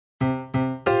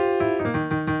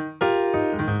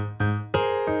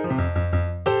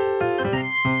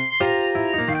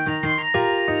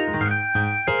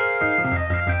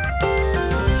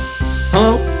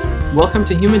Welcome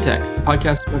to Human Tech, a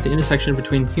podcast about the intersection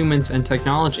between humans and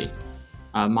technology.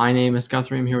 My name is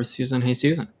Guthrie. I'm here with Susan. Hey,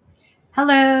 Susan.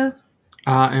 Hello.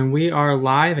 And we are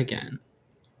live again.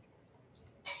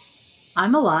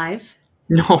 I'm alive.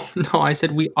 No, I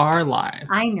said we are live.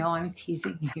 I know, I'm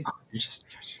teasing you. You're just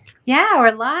Yeah,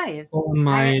 we're live. pulling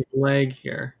my leg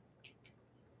here.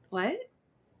 What?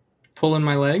 Pulling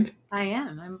my leg? I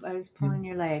am. I was pulling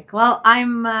your leg. Well, I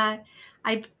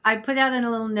put out a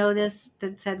little notice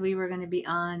that said we were going to be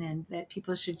on and that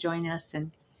people should join us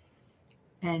and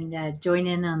join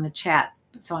in on the chat.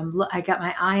 So I got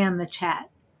my eye on the chat.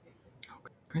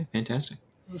 Okay, fantastic.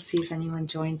 We'll see if anyone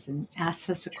joins and asks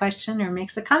us a question or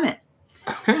makes a comment.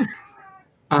 Okay.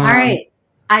 All right.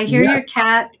 I hear yeah. your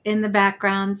cat in the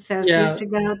background, so if you Yeah. have to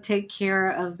go take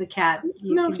care of the cat,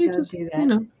 you can he go just, do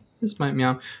that. Just might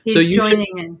meow. He's So you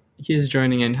joining in. He's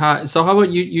joining in. So how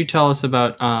about you tell us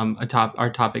about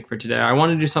our topic for today? I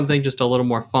want to do something just a little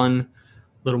more fun, a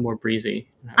little more breezy.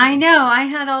 I know. I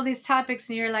had all these topics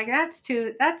and you're like, that's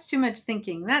too much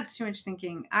thinking. That's too much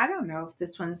thinking. I don't know if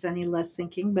this one's any less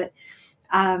thinking, but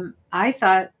I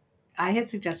thought I had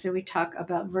suggested we talk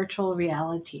about virtual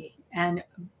reality and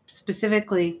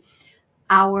specifically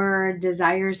our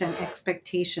desires and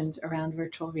expectations around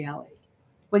virtual reality.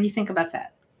 What do you think about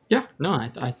that? Yeah, no, I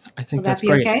think Will that's that be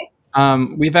great. Okay?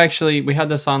 We had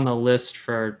this on the list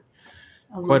for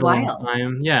quite a long while.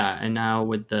 time. Yeah, and now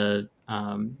with the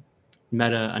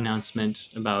Meta announcement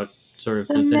about sort of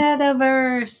The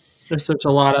metaverse. there's such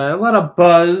a lot of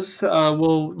buzz.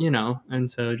 And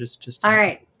so just all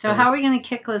right. So how are we going to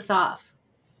kick this off?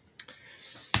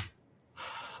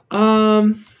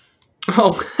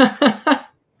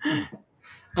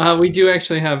 We do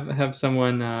actually have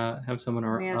someone around.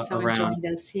 We have someone joined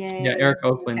us. Yay. Yeah, Eric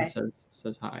Oakland Okay.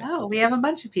 says hi. Oh, we have a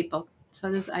bunch of people. So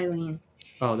does Eileen.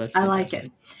 Oh, that's I fantastic. like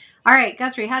it. All right,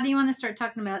 Guthrie, how do you want to start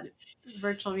talking about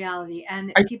virtual reality?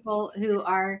 And people who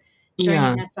are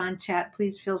joining us on chat,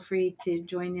 please feel free to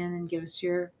join in and give us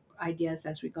your ideas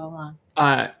as we go along.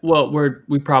 Well,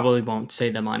 we probably won't say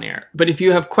them on air, but if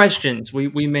you have questions,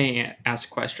 we may ask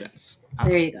questions.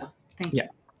 There you go. Thank you.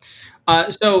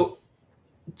 So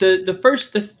the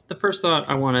first thought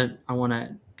I want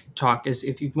to talk is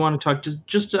if you want to talk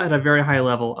just at a very high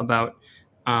level about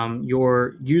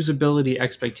your usability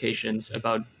expectations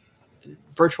about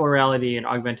virtual reality and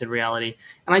augmented reality.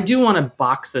 And I do want to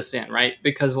box this in, right?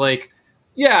 Because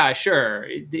yeah, sure,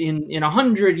 in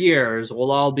 100 years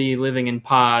we'll all be living in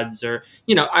pods, or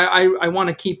I want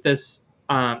to keep this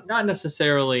not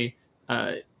necessarily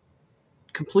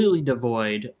completely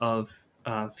devoid of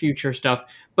future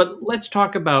stuff, but we'll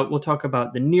talk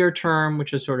about the near term,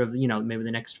 which is sort of maybe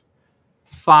the next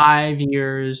 5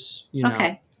 years,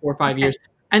 Okay. 4 or 5 years.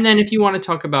 And then if you want to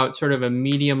talk about sort of a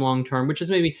medium long term, which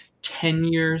is maybe 10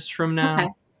 years from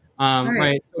now, Okay.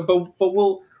 right? But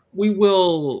we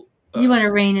will. You want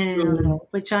to rein it in a little,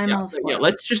 which I'm all for. Yeah,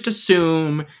 let's just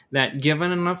assume that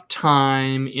given enough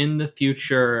time in the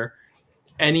future,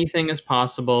 anything is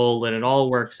possible, that it all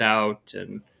works out,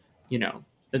 and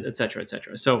et cetera, et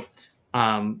cetera. So,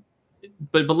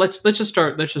 but let's just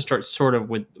start sort of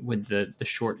with the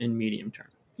short and medium term.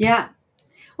 Yeah.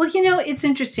 Well, it's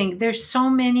interesting. There's so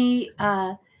many,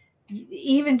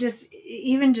 even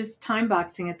just time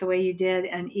boxing it the way you did,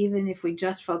 and even if we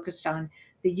just focused on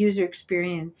the user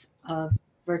experience of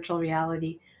virtual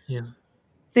reality,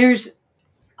 there's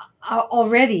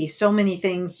already so many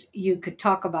things you could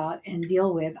talk about and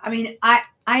deal with. I mean, I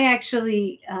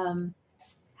actually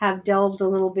have delved a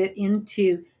little bit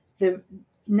into the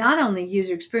not only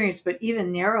user experience, but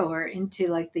even narrower into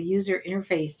like the user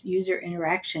interface, user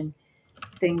interaction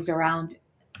things around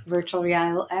virtual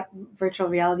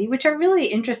reality, which are really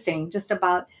interesting, just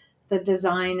about the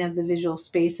design of the visual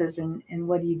spaces and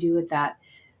what do you do with that.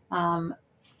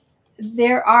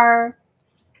 There are,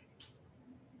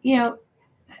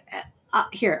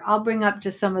 here, I'll bring up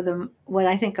just some of them, what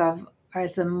I think of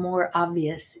as the more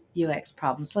obvious UX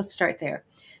problems. Let's start there.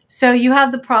 So you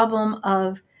have the problem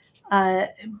of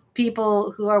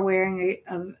people who are wearing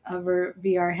a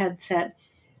VR headset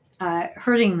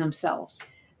hurting themselves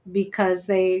because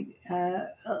they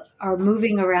are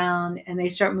moving around, and they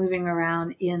start moving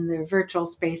around in their virtual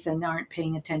space and aren't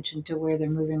paying attention to where they're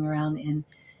moving around in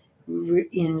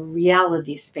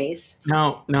reality space.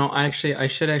 No, I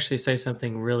should actually say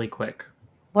something really quick.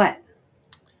 What?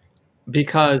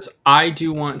 Because I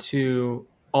do want to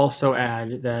also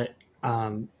add that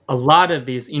a lot of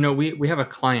these, we have a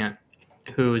client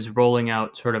who's rolling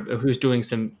out who's doing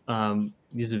some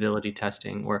usability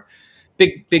testing or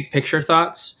big picture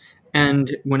thoughts.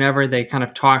 And whenever they kind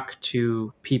of talk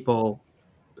to people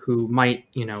who might,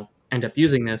 end up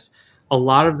using this, a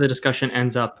lot of the discussion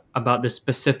ends up about the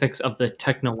specifics of the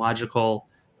technological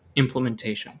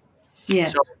implementation.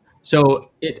 So,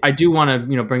 Yes. I do want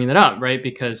to, bring that up, right?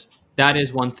 Because that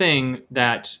is one thing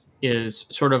that is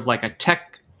sort of like a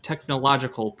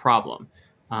technological problem,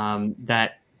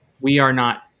 that we are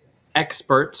not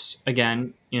experts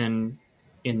again in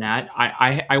that.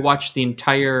 I watched the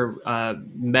entire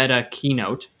Meta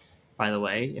keynote, by the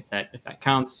way, if that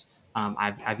counts.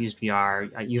 I've used VR.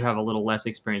 You have a little less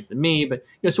experience than me, but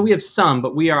so we have some,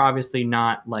 but we are obviously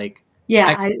not like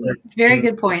Yeah, experts very in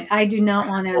good point. I do not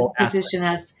want to all position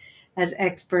aspects, us as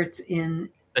experts in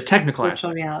the technical virtual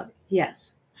aspect. reality.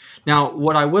 Yes. Now,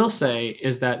 what I will say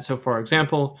is that, so for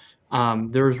example,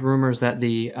 there's rumors that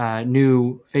the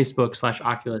new Facebook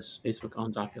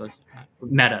owns Oculus,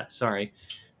 Meta, sorry,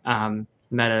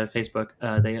 Meta, Facebook,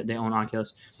 they own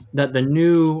Oculus, that the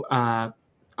new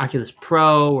Oculus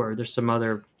Pro, or there's some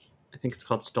other, I think it's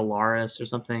called Stellaris or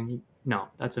something. No,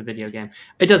 that's a video game.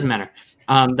 It doesn't matter.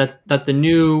 That the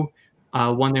new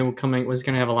one they were coming was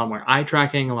going to have a lot more eye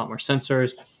tracking, a lot more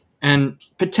sensors, and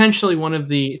potentially one of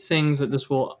the things that this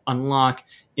will unlock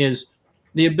is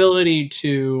the ability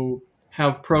to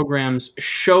have programs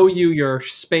show you your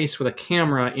space with a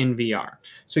camera in VR.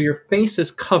 So your face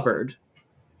is covered,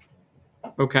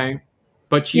 okay,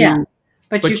 but Yeah. you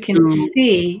But but you can you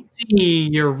see. see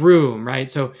your room, right?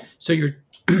 So you're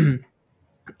But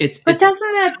it's kind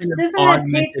of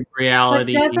augmented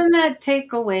reality. doesn't that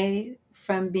take away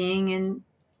from being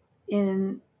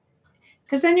in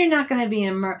because then you're not going to be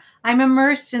immersed. I'm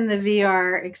immersed in the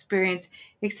VR experience,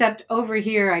 except over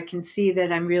here I can see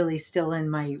that I'm really still in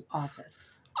my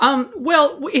office.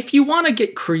 Well, if you want to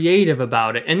get creative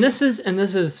about it, and this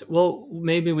is well,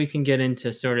 maybe we can get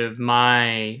into sort of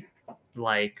my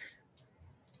like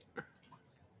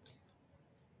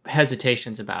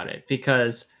hesitations about it,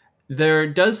 because there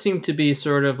does seem to be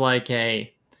sort of like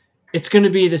it's going to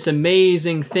be this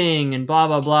amazing thing and blah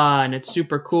blah blah and it's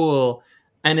super cool,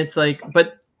 and it's like,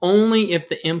 but only if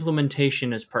the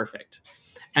implementation is perfect.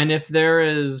 And if there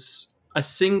is a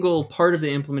single part of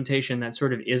the implementation that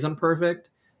sort of isn't perfect,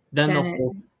 then the Then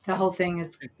whole the whole thing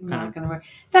is kind not of going to work.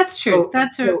 That's true. so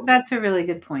so That's a really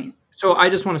good point. so I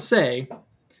just want to say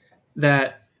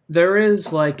that there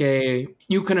is like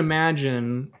you can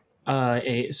imagine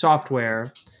a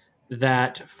software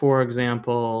that, for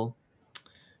example,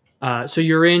 so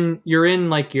you're in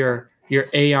like your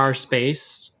AR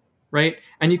space, right?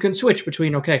 And you can switch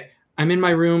between, okay, I'm in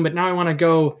my room, but now I want to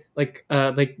go like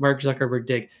Mark Zuckerberg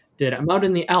did. I'm out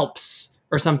in the Alps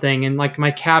or something in like my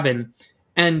cabin,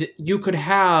 and you could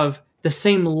have the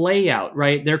same layout,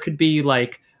 right? There could be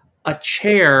like a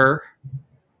chair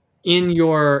in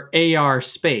your AR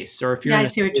space, or if you're Yeah, in I a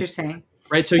see what you're saying.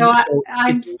 right. So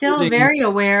I'm It's still using, very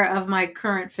aware of my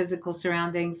current physical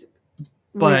surroundings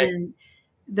but within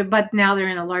but now they're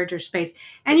in a larger space.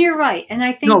 And you're right. And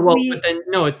I no, think well, but then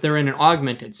no, they're in an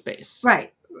augmented space.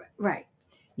 right, right.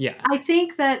 Yeah. I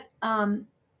think that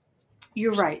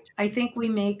you're right. I think we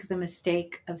make the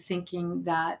mistake of thinking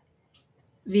that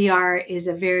VR is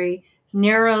a very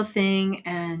narrow thing,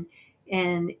 and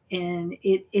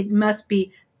it must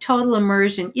be total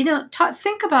immersion.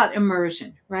 Think about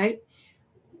immersion, right?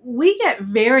 We get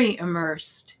very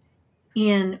immersed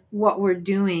in what we're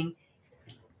doing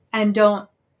and don't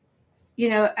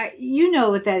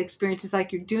what that experience is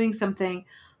like. You're doing something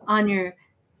on your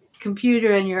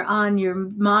computer and you're on your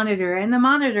monitor, and the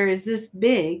monitor is this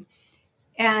big,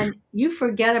 and you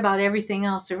forget about everything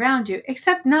else around you,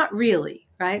 except not really,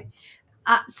 right?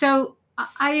 So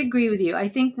I agree with you. I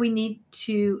think we need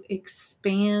to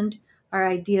expand our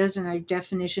ideas and our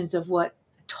definitions of what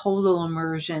total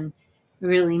immersion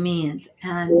really means,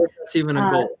 Or if that's even a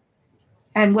uh, goal.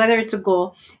 and whether it's a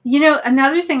goal.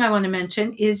 Another thing I want to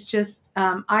mention is just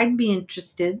I'd be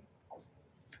interested,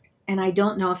 and I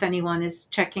don't know if anyone is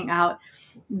checking out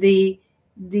we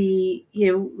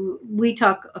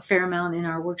talk a fair amount in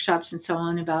our workshops and so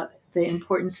on about the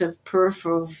importance of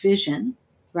peripheral vision,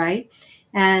 right?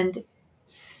 And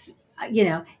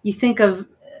you think of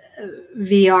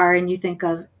VR and you think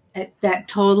of that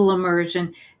total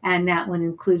immersion, and that would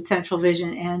include central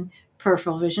vision and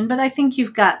peripheral vision. But I think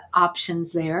you've got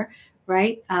options there,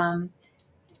 right?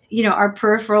 Our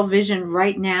peripheral vision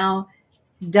right now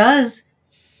does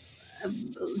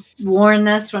warn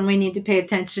us when we need to pay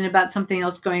attention about something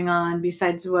else going on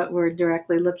besides what we're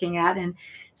directly looking at. And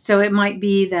so it might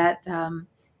be that,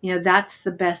 that's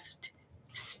the best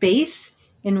space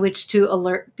in which to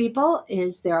alert people.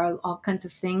 Is there are all kinds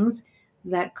of things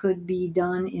that could be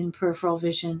done in peripheral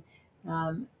vision.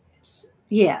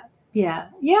 Yeah. Yeah,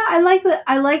 yeah, I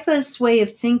like this way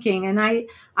of thinking, and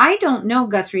I don't know,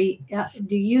 Guthrie.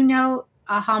 Do you know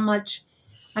how much?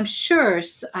 I'm sure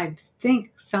I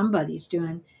think somebody's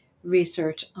doing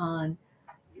research on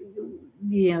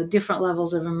different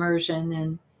levels of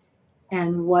immersion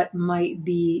and what might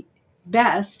be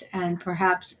best, and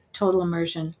perhaps total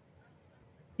immersion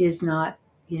is not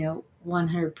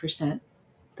 100%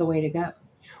 the way to go.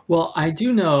 Well, I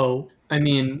do know. I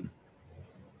mean,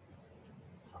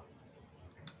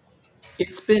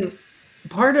 it's been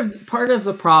part of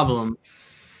the problem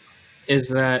is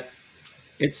that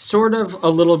it's sort of a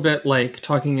little bit like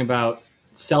talking about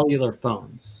cellular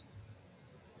phones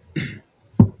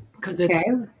because Okay.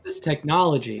 it's this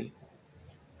technology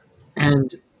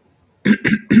and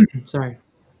sorry,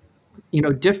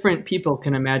 different people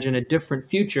can imagine a different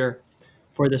future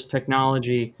for this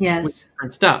technology with Yes.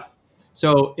 different stuff.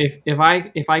 So if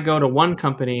I go to one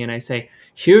company and I say,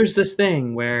 here's this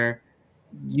thing where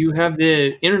you have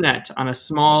the internet on a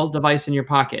small device in your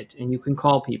pocket and you can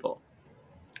call people.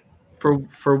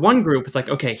 For one group, it's like,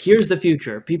 okay, here's the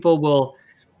future. People will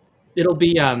it'll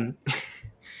be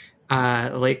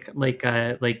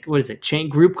like what is it, chain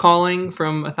group calling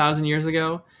from 1,000 years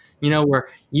ago, where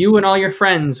you and all your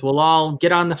friends will all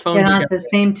get on the phone Get on together, at the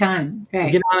same time. get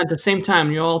Right. on at the same time,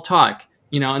 and you all talk,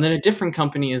 and then a different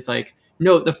company is like,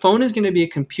 no, the phone is going to be a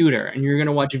computer and you're going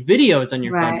to watch videos on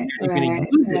your phone and Right. you're going to Right.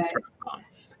 use it for Right. a phone.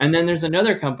 And then there's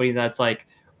another company that's like,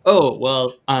 oh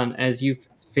well, as you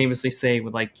famously say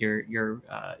with like your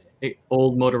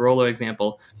old Motorola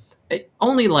example,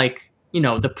 only like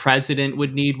the president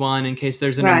would need one in case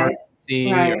there's an Right.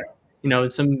 emergency, or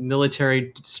Right. some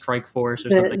military strike force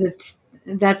or something.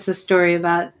 That's the story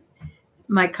about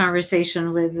my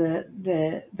conversation with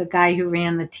the guy who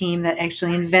ran the team that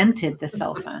actually invented the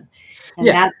cell phone, and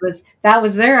Yeah. that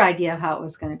was their idea of how it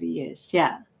was going to be used.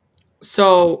 Yeah.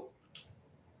 So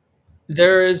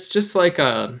there is just like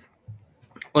a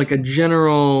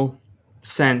general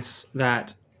sense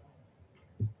that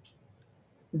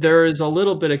there is a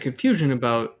little bit of confusion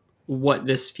about what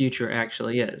this future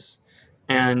actually is.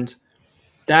 And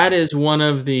that is one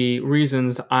of the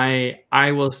reasons I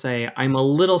will say I'm a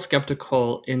little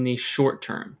skeptical in the short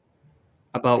term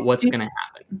about what's Do, going to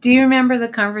happen. do you remember the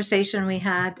conversation we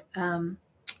had?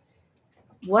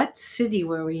 What city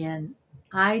were we in?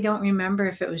 I don't remember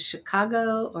if it was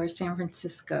Chicago or San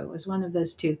Francisco. It was one of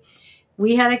those two.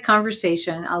 We had a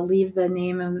conversation. I'll leave the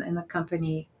name and the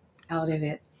company out of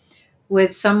it,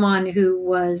 with someone who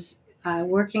was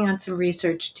working on some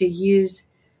research to use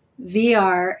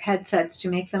VR headsets to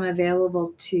make them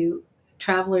available to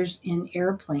travelers in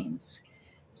airplanes,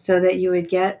 so that you would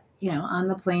get, on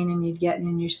the plane and you'd get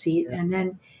in your seat. And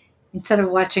then instead of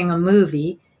watching a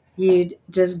movie, you'd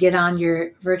just get on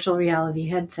your virtual reality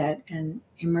headset and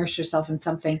immerse yourself in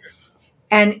something.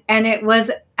 And it was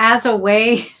as a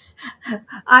way,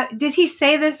 did he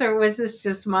say this or was this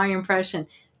just my impression,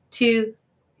 to,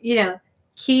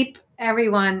 keep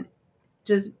everyone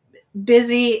just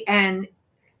busy, and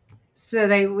so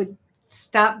they would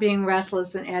stop being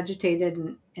restless and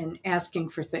agitated and asking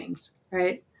for things,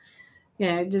 right?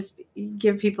 Just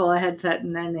give people a headset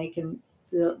and then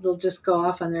they'll just go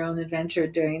off on their own adventure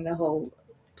during the whole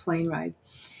plane ride.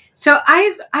 So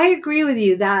I agree with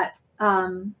you that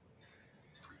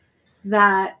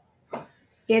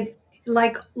it,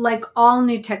 like all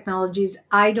new technologies,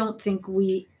 I don't think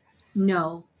we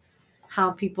know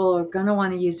how people are going to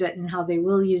want to use it and how they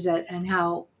will use it and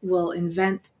how we'll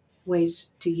invent ways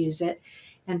to use it,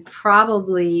 and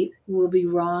probably will be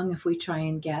wrong if we try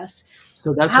and guess.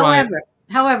 So that's why,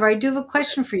 However, I do have a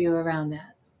question for you around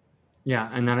that. yeah,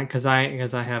 and then because I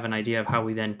have an idea of how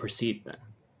we then proceed then.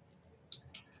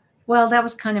 Well, that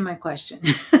was kind of my question.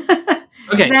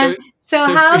 Okay, Then, so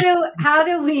so how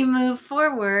do we move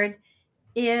forward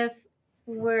if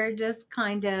we're just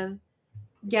kind of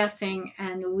guessing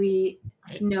and we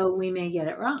know we may get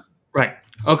it wrong? right.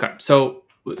 Okay. So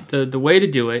the way to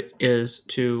do it is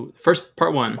to first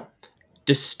part one,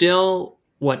 distill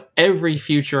what every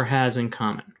future has in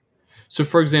common. So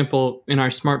for example, in our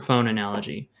smartphone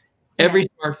analogy, every Yes.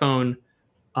 smartphone,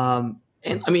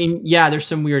 and I mean, yeah, there's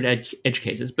some weird edge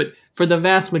cases, but for the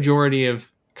vast majority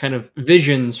of kind of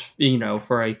visions,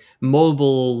 for a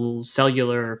mobile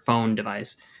cellular phone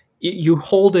device, you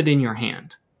hold it in your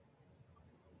hand,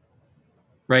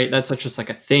 right? That's just like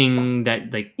a thing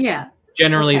that like Yeah.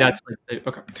 generally Okay. that's like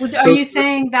okay. Are So you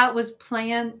saying that was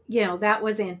planned? That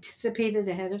was anticipated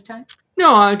ahead of time?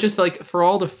 no, I just like for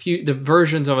all the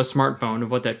versions of a smartphone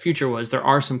of what that future was, there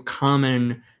are some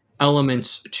common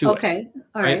elements to it, Okay.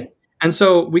 All right? right. And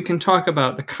so we can talk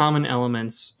about the common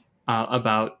elements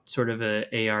about sort of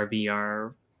a AR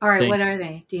VR All right, things. what are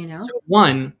they? Do you know? So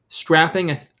one,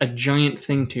 strapping a giant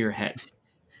thing to your head.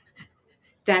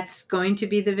 That's going to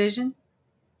be the vision?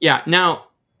 Yeah. Now,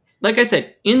 like I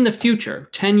said, in the future,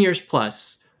 10 years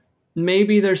plus,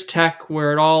 maybe there's tech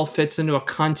where it all fits into a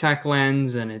contact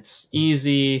lens and it's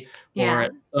easy, or Yeah.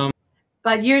 at some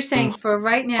But you're saying for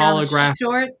right now, holographic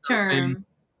something.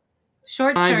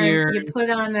 short 5 years, term, you put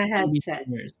on the maybe headset.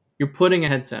 10 years. You're putting a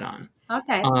headset on.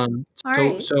 Okay. Um, All so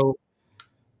right. so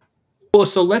well,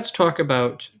 so let's talk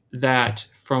about that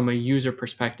from a user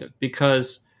perspective,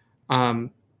 because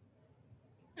um,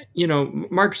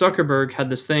 Mark Zuckerberg had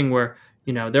this thing where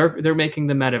they're making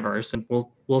the metaverse, and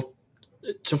we'll.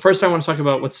 So first, I want to talk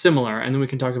about what's similar, and then we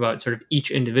can talk about sort of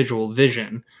each individual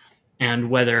vision and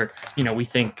whether we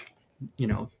think you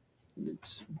know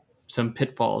some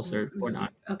pitfalls or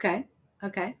not. Okay.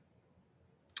 Okay.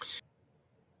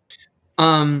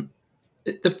 So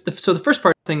the first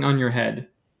part, thing on your head,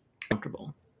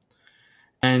 comfortable,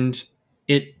 and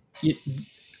it, it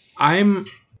I'm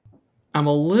I'm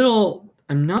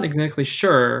not exactly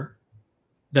sure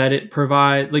that it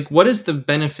provide, like, what is the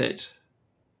benefit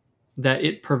that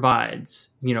it provides,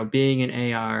 being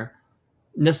in AR,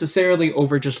 necessarily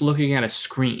over just looking at a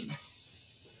screen.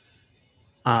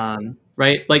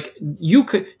 Right? Like, you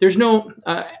could, there's no,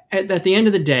 at the end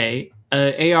of the day,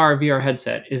 AR, VR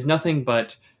headset is nothing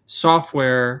but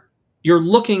software. You're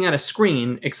looking at a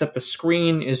screen, except the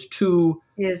screen is two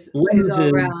Is all lenses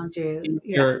around you. in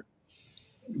Yeah.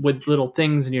 with little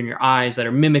things in your eyes that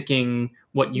are mimicking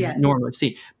what you Yes. normally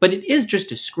see. But it is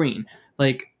just a screen.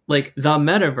 Like the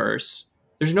metaverse,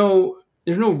 there's no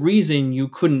reason you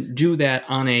couldn't do that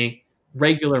on a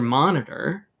regular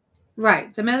monitor.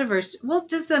 Right. The metaverse. Well,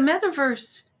 does the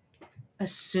metaverse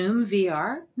assume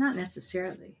VR? Not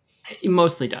necessarily. It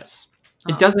mostly does.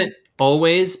 Oh, It doesn't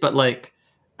always, but like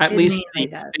at it least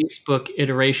mainly the does. Facebook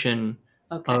iteration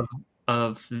Okay. of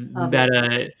Of it.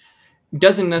 Meta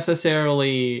doesn't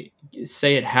necessarily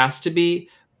say it has to be,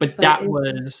 but But that it's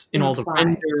was in all the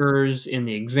implied. renders, in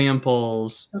the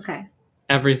examples, Okay.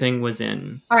 everything was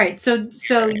in. All right. So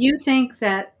you think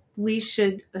that we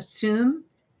should assume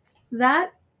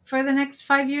that for the next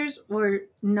 5 years, or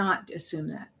not assume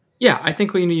that? Yeah, I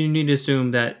think you need to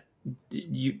assume that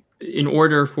in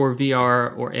order for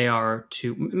VR or AR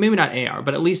to, maybe not AR,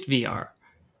 but at least VR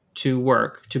to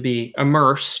work, to be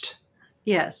immersed,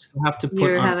 Yes. you have to You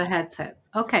put on, have a headset.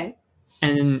 Okay.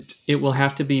 and it will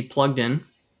have to be plugged in.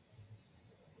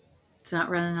 It's not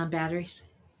running on batteries.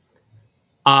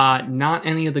 Not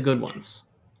any of the good ones.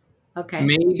 Okay.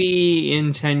 Maybe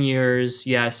in 10 years,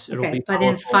 yes, it'll be But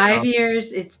in powerful 5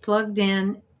 years, it's plugged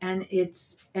in and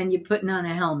you're putting on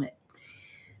a helmet.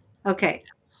 Okay.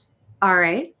 All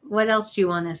right. What else do you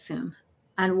want to assume?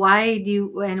 And why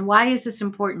is this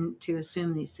important to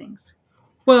assume these things?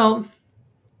 Well,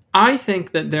 I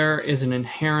think that there is an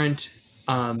inherent,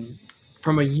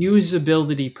 from a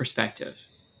usability perspective,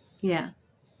 Yeah.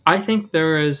 I think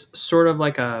there is sort of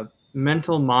like a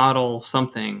mental model,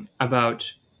 something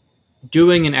about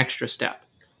doing an extra step.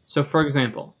 So, for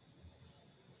example,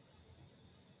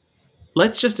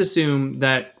 let's just assume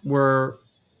that we're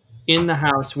in the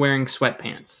house wearing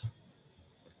sweatpants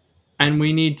and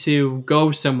we need to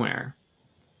go somewhere.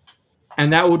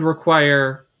 And that would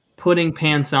require putting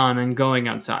pants on and going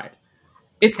outside.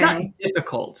 It's not Okay.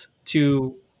 difficult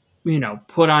to,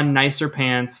 put on nicer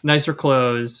pants, nicer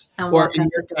clothes, And or walk in out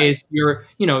your the door. case,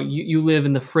 you live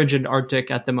in the frigid Arctic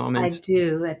at the I moment.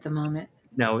 do at the moment.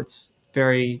 No, it's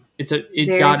very, it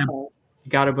Very cold.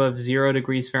 got above 0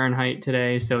 degrees Fahrenheit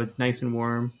today, so it's nice and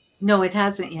warm. No, it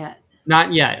hasn't yet.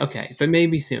 Not yet, okay, but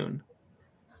maybe soon.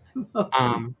 Okay.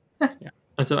 Yeah,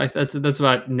 that's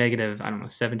about negative, I don't know,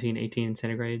 17, 18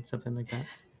 centigrade, something like that.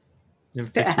 It's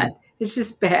bad. It's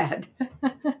just bad.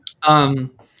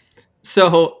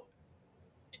 So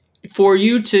for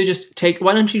you to just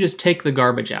why don't you just take the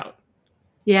garbage out?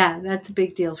 Yeah, that's a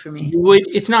big deal for me.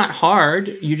 It's not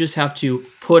hard. You just have to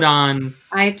put on.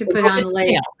 I have to put on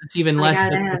layers. It's even I less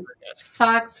gotta than have desk.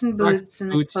 socks and boots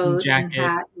and a boots and coat and jacket.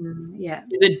 hat and yeah.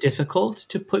 Is it difficult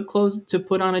to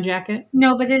put on a jacket?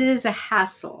 No, but it is a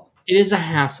hassle. It is a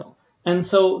hassle. And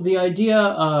so the idea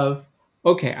of,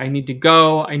 okay, I need to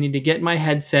go, I need to get my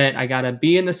headset, I gotta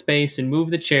be in the space and move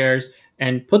the chairs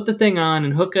and put the thing on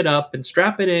and hook it up and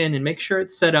strap it in and make sure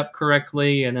it's set up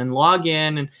correctly and then log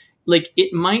in, and like,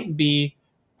 it might be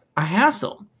a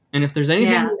hassle. And if there's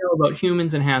anything Yeah. we know about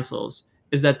humans and hassles,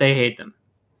 is that they hate them.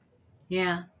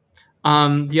 Yeah.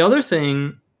 The other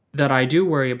thing that I do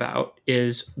worry about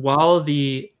is, while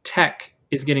the tech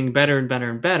is getting better and better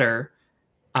and better,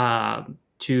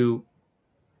 to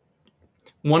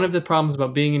one of the problems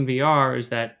about being in VR is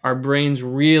that our brains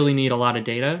really need a lot of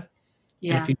data.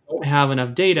 And if Yeah. you don't have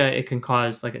enough data, it can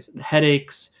cause, like I said,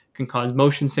 headaches, can cause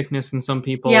motion sickness in some Yeah,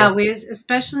 people. we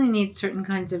especially need certain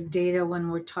kinds of data when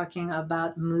we're talking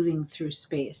about moving through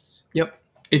space. Yep.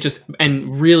 It just,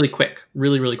 and really quick,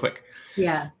 really, really quick.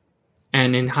 Yeah.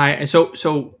 And in high,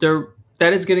 so there,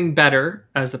 that is getting better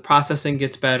as the processing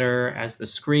gets better, as the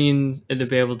screens, they'll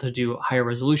be able to do higher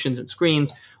resolutions and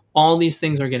screens. All these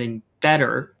things are getting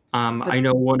better. But I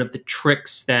know one of the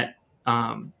tricks that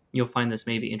you'll find this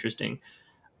may be interesting,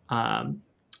 um,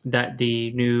 that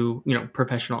the new,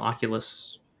 professional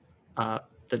Oculus, uh,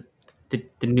 the,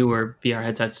 the newer VR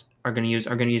headsets are going to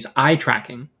use eye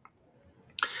tracking,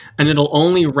 and it'll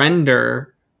only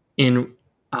render in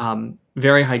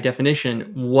very high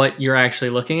definition what you're actually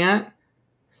looking at.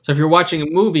 So if you're watching a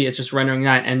movie, it's just rendering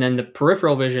that, and then the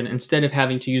peripheral vision, instead of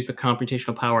having to use the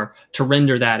computational power to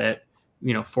render that at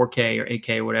 4K or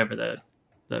 8K, whatever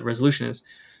the resolution is,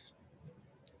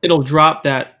 it'll drop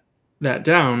that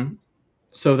down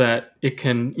so that it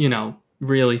can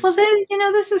really well, then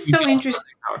this is so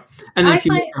interesting. power. And then I if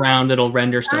you find look around, it'll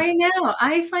render stuff. I know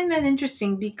I find that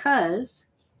interesting because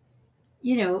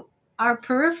our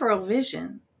peripheral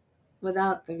vision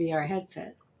without the VR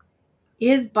headset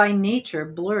is by nature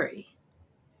blurry.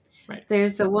 Right.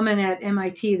 There's a woman at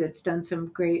MIT that's done some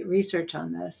great research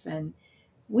on this, and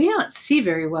we don't see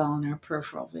very well in our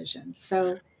peripheral vision.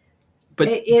 So, But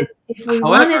if we however,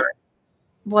 wanted,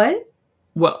 what?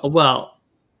 well,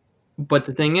 but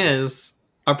the thing is,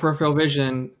 our peripheral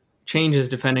vision changes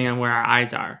depending on where our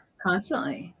eyes are.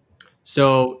 Constantly.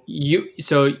 So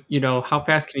how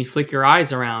fast can you flick your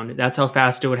eyes around? That's how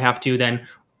fast it would have to then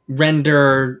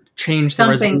change the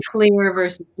Something resolution, clear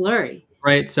versus blurry.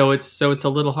 right? So it's a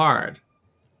little hard.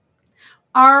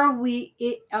 Are we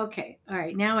okay? All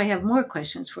right. Now I have more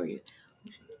questions for you.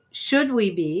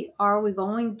 Are we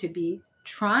going to be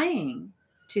trying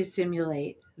to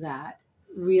simulate that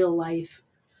real life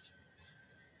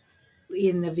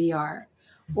in the VR?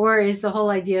 Or is the whole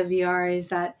idea of VR is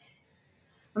that,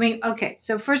 okay,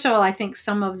 so first of all, I think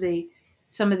some of the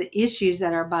issues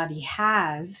that our body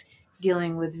has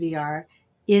dealing with VR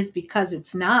is because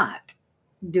it's not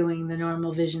doing the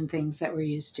normal vision things that we're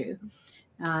used to.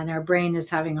 And our brain is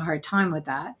having a hard time with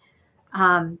that.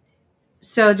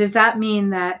 So does that mean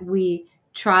that we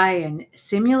try and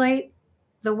simulate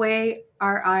the way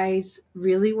our eyes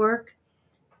really work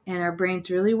and our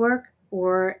brains really work?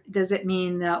 Or does it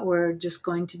mean that we're just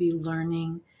going to be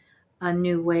learning a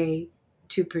new way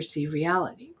to perceive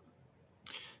reality?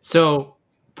 So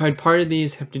part of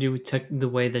these have to do with the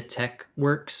way the tech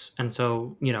works. And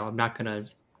so, I'm not going to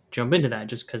jump into that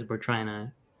just because we're trying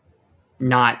to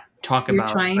not talk You're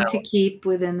about. trying to keep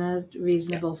within a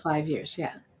reasonable 5 years.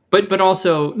 Yeah. But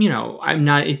also, I'm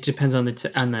not. It depends on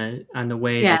the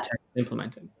way the tech is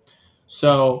implemented.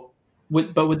 So,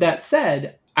 with that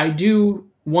said, I do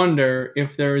wonder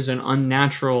if there is an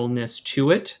unnaturalness to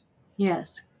it.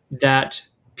 Yes. That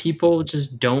people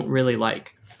just don't really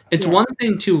like. It's Yes. one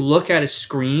thing to look at a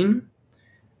screen,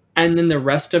 and then the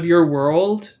rest of your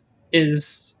world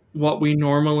is what we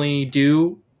normally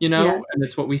do, Yes. and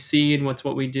it's what we see and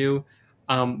what we do.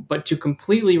 But to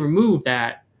completely remove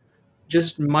that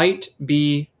just might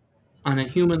be, on a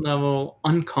human level,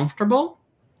 uncomfortable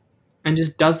and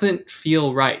just doesn't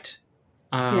feel right.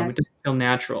 It doesn't feel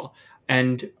natural.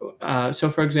 And so,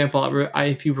 for example,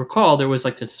 if you recall, there was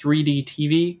like the 3D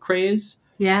TV craze.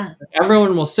 Yeah.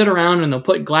 Everyone will sit around and they'll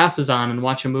put glasses on and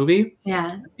watch a movie.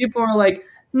 Yeah. People are like,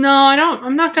 no,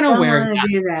 I'm not going to wear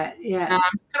glasses. Do that. Yeah. No,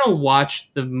 I'm just going to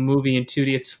watch the movie in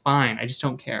 2D. It's fine. I just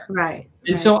don't care. Right.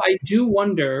 And so I do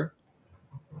wonder,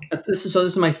 this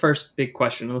is my first big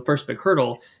question. The first big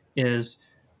hurdle is,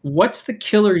 what's the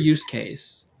killer use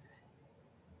case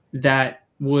that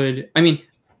would,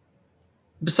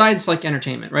 besides like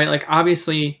entertainment, right? Like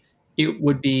obviously it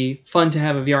would be fun to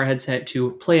have a VR headset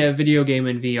to play a video game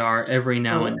in VR every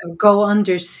now and then. Go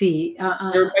undersea,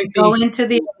 go into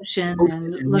the ocean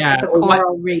and look at the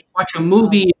coral reef. Watch a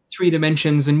movie in 3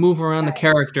 dimensions and move around the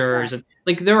characters. And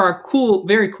like there are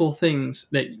very cool things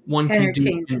that one can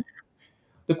do.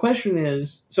 The question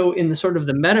is, so in the sort of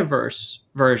the metaverse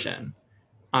version,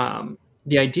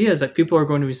 the idea is that people are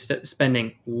going to be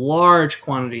spending large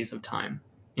quantities of time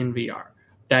in VR.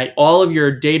 That all of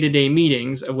your day-to-day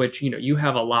meetings, of which you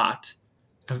have a lot.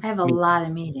 I have a lot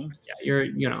of meetings.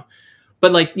 Yeah,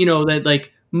 but that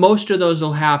like most of those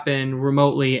will happen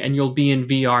remotely, and you'll be in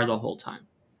VR the whole time.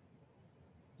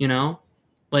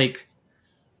 Like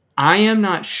I am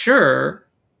not sure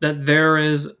that there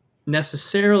is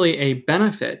necessarily a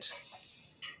benefit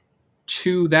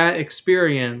to that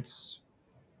experience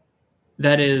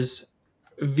that is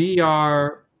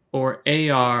VR or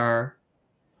AR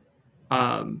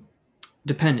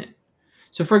dependent.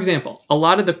 So, for example, a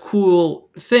lot of the cool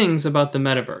things about the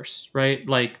metaverse, right?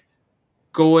 Like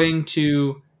going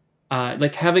to,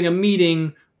 like having a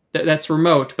meeting that's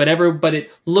remote, but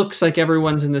it looks like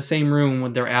everyone's in the same room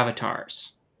with their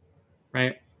avatars,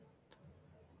 right?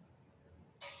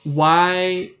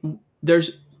 Why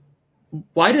there's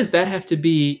why does that have to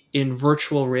be in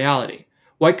virtual reality?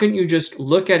 Why couldn't you just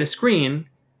look at a screen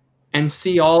and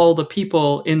see all the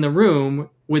people in the room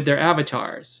with their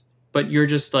avatars? But you're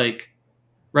just like,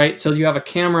 right? So you have a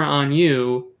camera on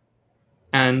you,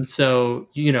 and so,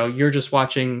 you're just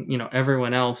watching,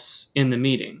 everyone else in the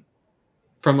meeting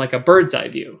from like a bird's eye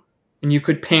view. And you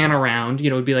could pan around,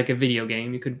 it'd be like a video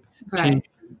game. You could Right. change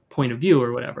point of view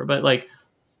or whatever. But like,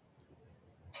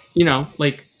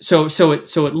 like so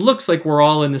it looks like we're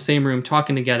all in the same room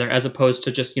talking together as opposed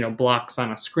to just, blocks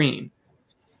on a screen.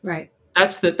 Right.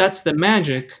 That's the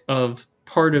magic of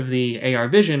part of the AR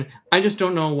vision. I just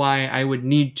don't know why I would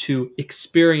need to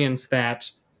experience that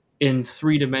in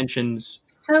 3 dimensions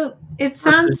So it versus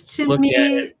sounds to look at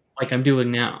it me like I'm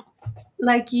doing now.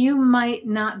 like you might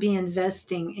not be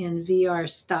investing in VR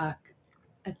stock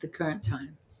at the current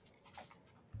time.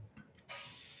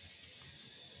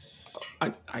 I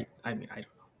mean, I don't know.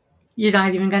 You're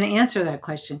not even going to answer that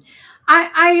question.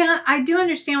 I do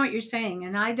understand what you're saying,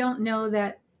 and I don't know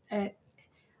that.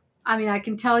 I mean, I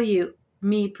can tell you,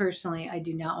 me personally, I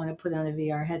do not want to put on a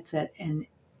VR headset and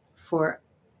for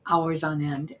hours on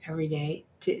end every day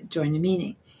to join a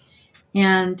meeting.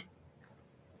 And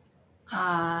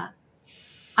I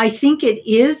think it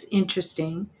is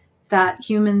interesting that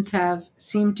humans have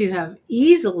seemed to have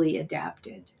easily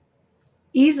adapted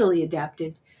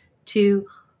to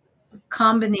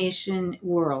combination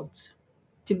worlds,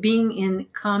 to being in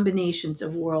combinations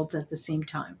of worlds at the same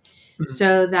time. Mhm.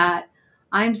 So that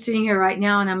I'm sitting here right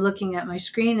now and I'm looking at my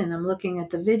screen and I'm looking at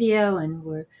the video, and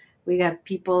we have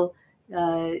people,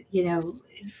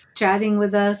 chatting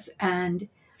with us, and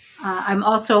I'm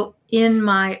also in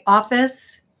my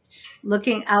office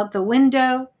looking out the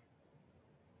window,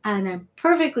 and I'm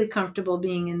perfectly comfortable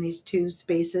being in these two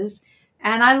spaces,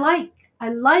 and I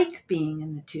like being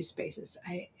in the two spaces.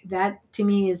 That to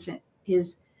me is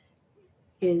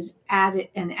added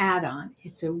an add-on.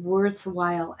 It's a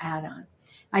worthwhile add-on.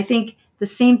 I think the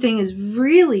same thing is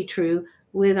really true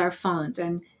with our phones,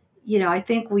 and I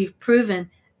think we've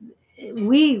proven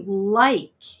we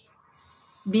like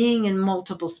being in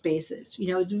multiple spaces.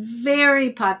 It's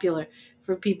very popular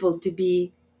for people to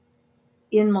be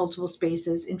in multiple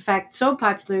spaces. In fact, so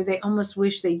popular they almost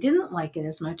wish they didn't like it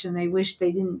as much and they wish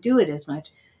they didn't do it as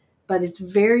much. But it's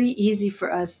very easy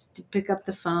for us to pick up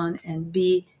the phone and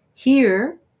be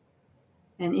here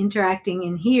and interacting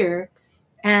in here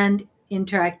and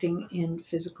interacting in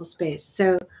physical space.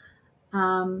 So,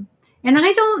 and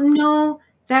I don't know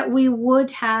that we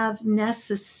would have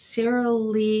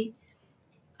necessarily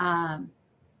um,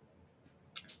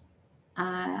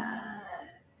 uh,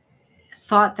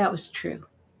 thought that was true.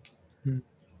 Hmm.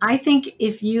 I think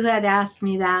if you had asked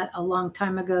me that a long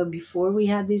time ago before we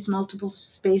had these multiple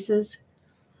spaces,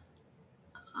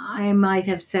 I might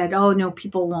have said, oh, no,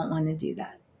 people won't want to do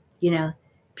that.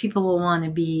 People will want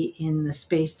to be in the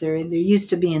space they're in. They're used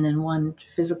to being in one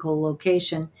physical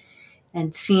location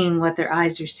and seeing what their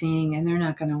eyes are seeing, and they're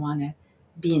not going to want to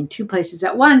be in two places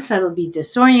at once. That'll be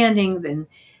disorienting.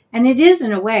 And it is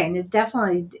in a way, and it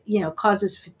definitely,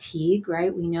 causes fatigue,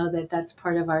 right? We know that that's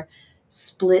part of our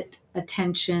split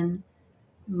attention,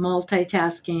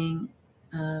 multitasking,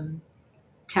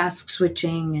 task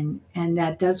switching, and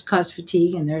that does cause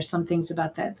fatigue. And there are some things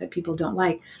about that people don't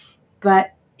like.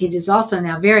 But it is also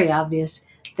now very obvious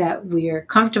that we are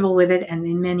comfortable with it, and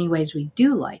in many ways we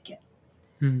do like it.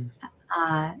 Hmm.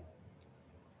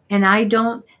 And I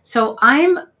don't. So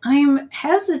I'm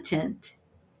hesitant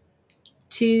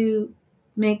to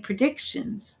make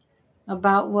predictions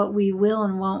about what we will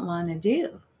and won't want to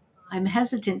do. I'm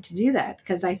hesitant to do that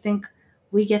because I think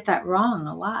we get that wrong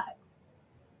a lot.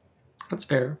 That's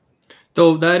fair.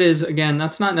 Though that is, again,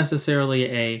 that's not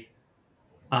necessarily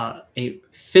a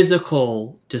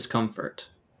physical discomfort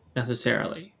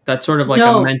necessarily. That's sort of like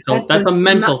No, that's a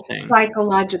mental thing.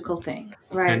 psychological thing.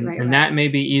 Right, and right, and right. that may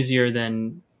be easier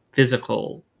than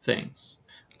physical things.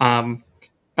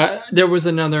 There was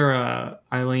another,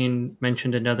 Eileen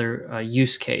mentioned another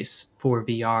use case for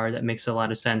VR that makes a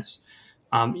lot of sense.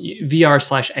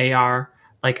 VR/AR,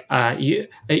 like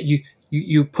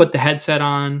you put the headset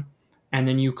on, and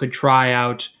then you could try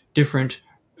out different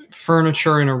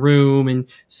furniture in a room and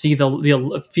see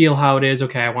the feel how it is.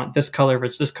 Okay, I want this color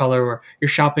versus this color. Or you're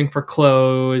shopping for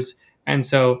clothes, And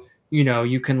so,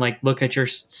 you can like look at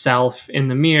yourself in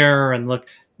the mirror and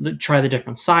try the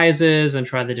different sizes and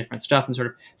try the different stuff and sort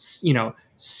of,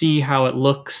 see how it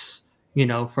looks,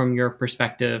 from your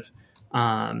perspective.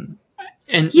 Um,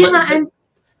 and Yeah, and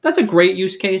that's a great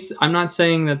use case. I'm not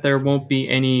saying that there won't be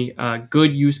any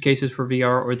good use cases for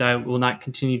VR or that it will not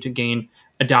continue to gain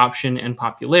adoption and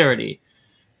popularity.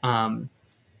 Um,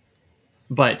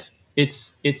 but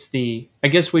it's the I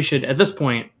guess we should at this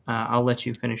point. I'll let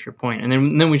you finish your point,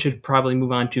 and then we should probably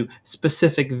move on to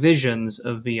specific visions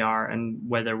of VR and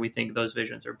whether we think those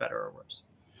visions are better or worse.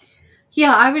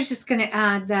 yeah, I was just going to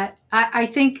add that I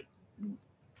think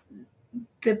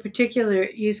the particular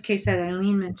use case that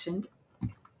Eileen mentioned,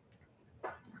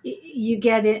 you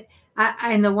get it.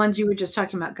 And the ones you were just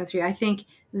talking about, Guthrie, I think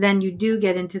then you do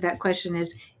get into that question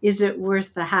is it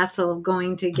worth the hassle of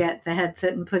going to get the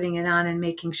headset and putting it on and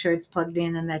making sure it's plugged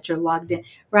in and that you're logged in,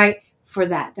 right? For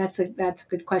that. That's a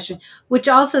good question. Which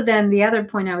also then the other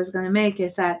point I was going to make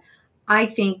is that I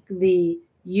think the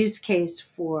use case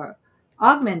for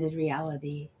augmented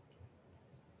reality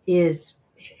is,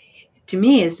 to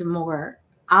me, is more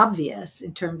obvious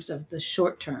in terms of the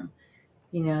short term.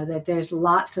 That there's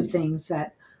lots of things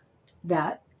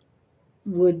that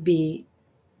would be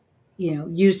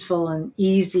useful and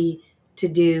easy to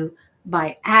do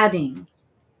by adding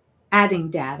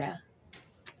data,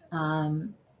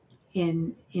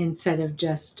 instead of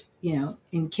just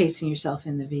encasing yourself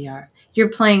in the VR. You're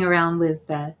playing around with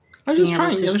I was just trying.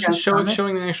 I was just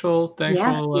showing the actual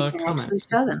yeah, you can comments. actually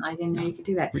show them. I didn't know you could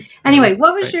do that. Anyway,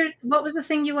 what was the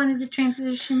thing you wanted to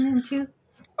transition into?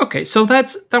 Okay, so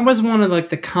that was one of like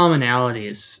the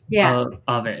commonalities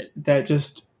of it. That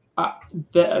just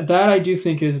that I do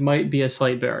think might be a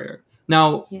slight barrier.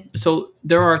 Now, so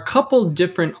there are a couple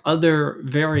different other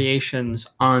variations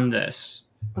on this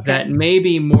that may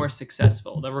be more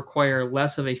successful, that require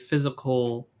less of a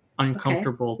physical,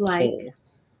 uncomfortable toll.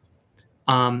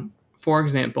 For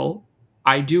example,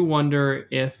 I do wonder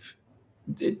if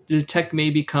the tech may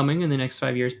be coming in the next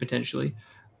 5 years potentially.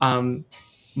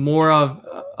 More of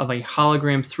a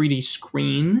hologram 3D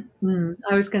screen.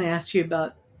 I was going to ask you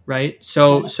about. Right.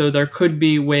 So there could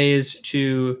be ways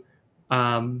to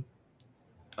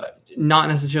not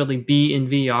necessarily be in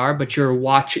VR, but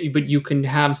but you can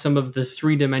have some of the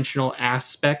 3-dimensional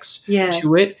aspects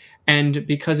to it. And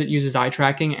because it uses eye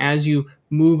tracking, as you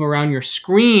move around your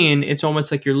screen, it's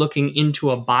almost like you're looking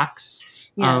into a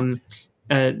box. Yes.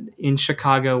 In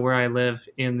Chicago, where I live,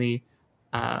 in the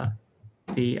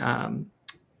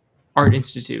Art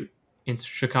Institute in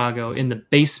Chicago, in the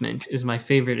basement is my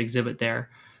favorite exhibit there.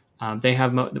 They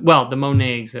have the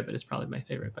Monet exhibit is probably my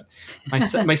favorite, but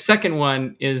my second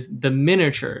one is the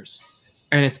miniatures,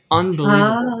 and it's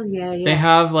unbelievable. Oh yeah. They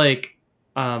have like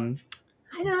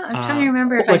I know. I'm trying to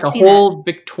remember if like I've seen whole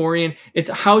Victorian. It's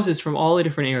houses from all the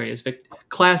different areas,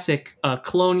 classic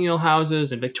colonial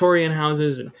houses and Victorian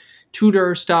houses and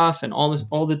Tudor stuff and all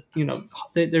the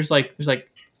there's like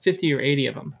 50 or 80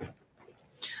 of them,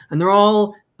 and they're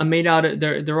all made out of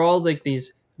they're all like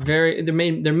these they're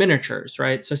miniatures,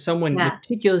 right? So someone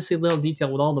meticulously little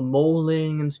detail with all the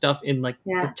molding and stuff in like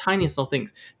the tiniest little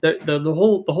things.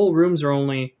 The whole rooms are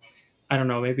only, I don't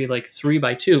know, maybe like 3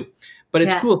 by 2, but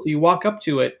it's cool. So you walk up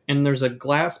to it and there's a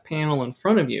glass panel in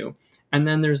front of you, and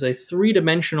then there's a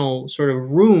 3-dimensional sort of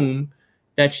room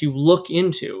that you look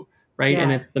into. Right.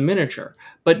 And it's the miniature.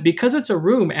 But because it's a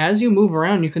room, as you move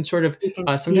around, you can sort of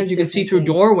sometimes you can see through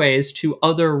doorways to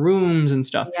other rooms and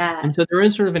stuff. Yeah. And so there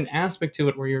is sort of an aspect to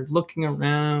it where you're looking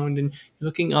around and you're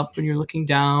looking up and you're looking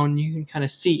down. You can kind of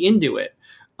see into it.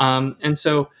 And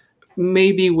so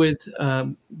maybe with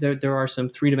there are some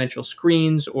 3-dimensional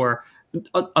screens or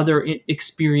other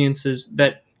experiences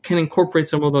that can incorporate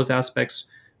some of those aspects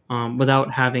without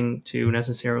having to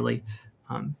necessarily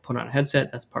put on a headset.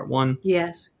 That's part one.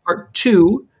 Yes. Part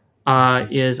two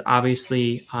is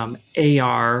obviously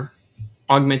AR,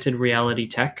 augmented reality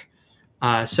tech.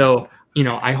 So,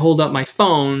 I hold up my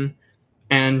phone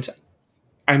and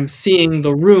I'm seeing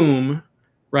the room,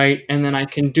 right? And then I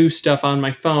can do stuff on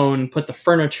my phone, put the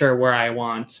furniture where I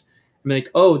want. I'm like,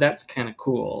 oh, that's kind of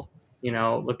cool.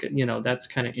 Look at, that's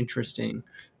kind of interesting.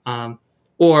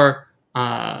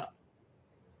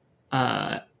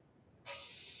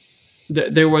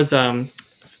 There was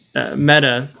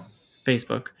Meta,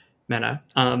 Facebook Meta,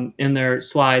 in their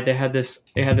slide. They had this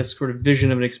sort of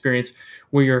vision of an experience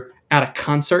where you're at a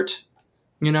concert,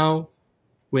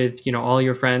 with all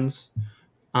your friends,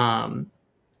 and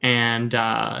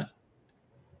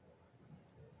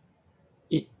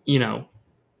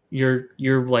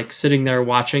you're like sitting there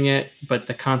watching it, but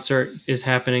the concert is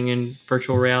happening in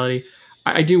virtual reality.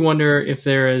 I do wonder if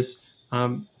there is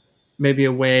maybe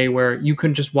a way where you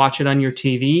can just watch it on your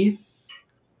TV,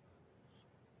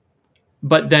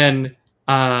 but then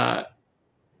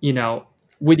you know,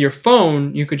 with your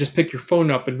phone, you could just pick your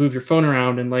phone up and move your phone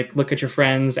around and like look at your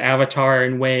friend's avatar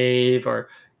and wave, or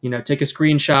take a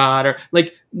screenshot, or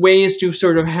like ways to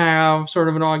sort of have sort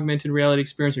of an augmented reality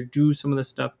experience, or do some of this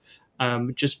stuff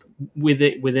just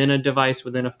within a device,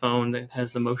 within a phone that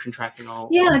has the motion tracking all.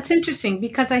 Yeah, it's interesting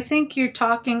because I think you're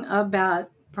talking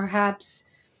about perhaps,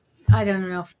 I don't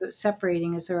know if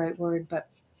separating is the right word, but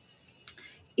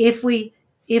if we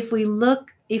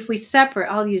separate,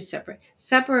 I'll use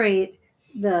separate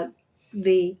the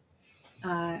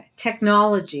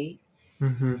technology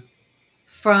Mm-hmm.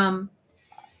 from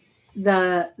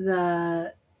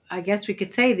the I guess we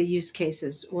could say the use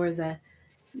cases, or the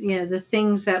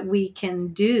things that we can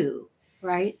do,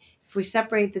 right? If we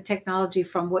separate the technology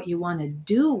from what you want to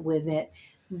do with it,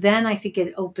 then I think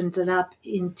it opens it up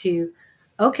into,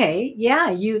 okay, yeah,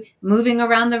 you moving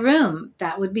around the room,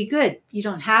 that would be good. You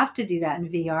don't have to do that in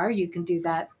VR. You can do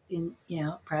that in,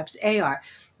 perhaps AR,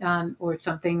 or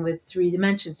something with 3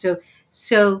 dimensions.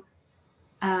 So,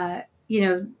 uh,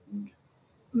 you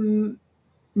know,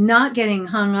 not getting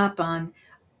hung up on,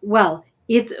 well,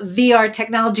 it's VR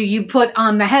technology you put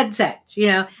on the headset.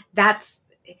 That's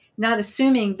not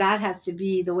assuming that has to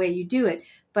be the way you do it,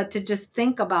 but to just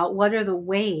think about what are the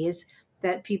ways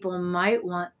that people might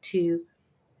want to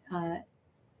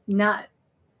not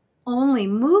only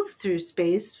move through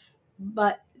space,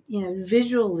 but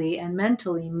visually and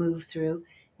mentally move through.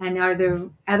 And are there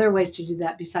other ways to do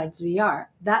that besides VR?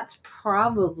 That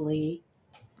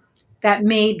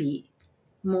may be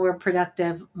more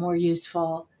productive, more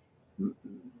useful,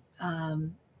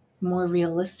 more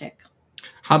realistic.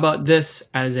 How about this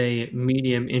as a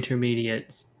medium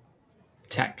intermediate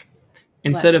tech?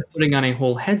 Instead What? of putting on a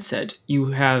whole headset, you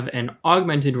have an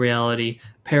augmented reality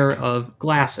pair of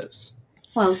glasses.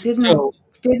 Well, So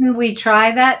didn't we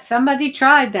try that? Somebody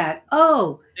tried that.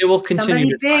 Oh, they will continue somebody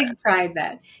to try big it. tried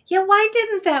that. Yeah, why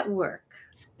didn't that work?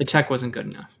 The tech wasn't good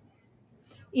enough.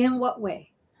 In what way?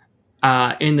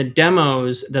 In the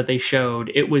demos that they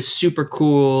showed, it was super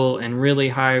cool and really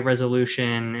high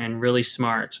resolution and really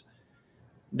smart.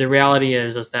 The reality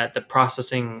is that the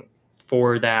processing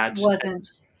for that Wasn't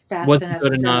fast wasn't enough,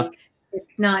 good enough, so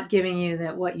it's not giving you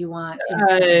what you want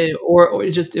instantly. or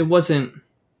it wasn't.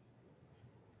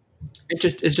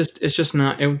 It's just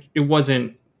not. It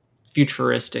wasn't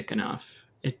futuristic enough.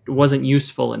 It wasn't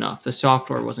useful enough. The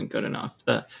software wasn't good enough.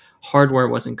 The hardware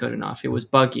wasn't good enough. It was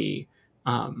buggy.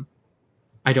 Um,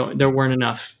 There weren't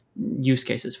enough use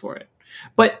cases for it.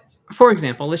 But for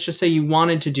example, let's just say you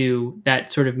wanted to do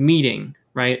that sort of meeting,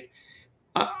 right?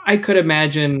 I could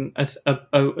imagine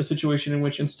a situation in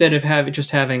which instead of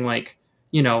having like,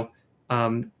 you know,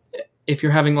 um, if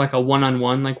you're having like a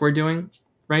one-on-one like we're doing,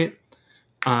 right?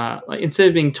 Like instead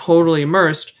of being totally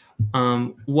immersed,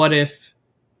 what if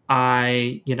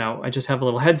I just have a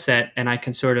little headset and I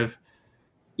can sort of,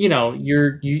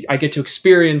 I get to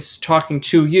experience talking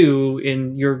to you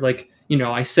in your, like,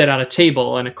 I sit at a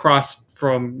table and across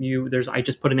from you, I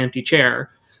just put an empty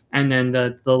chair, and then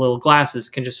the little glasses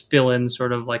can just fill in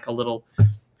sort of like a little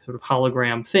sort of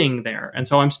hologram thing there. And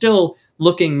so I'm still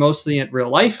looking mostly at real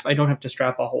life. I don't have to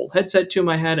strap a whole headset to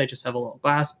my head. I just have a little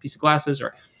piece of glasses,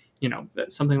 or,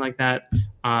 something like that.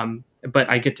 But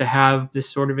I get to have this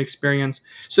sort of experience.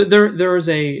 So there is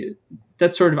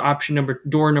that sort of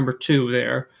door number 2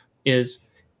 there is,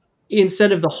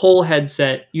 instead of the whole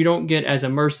headset, you don't get as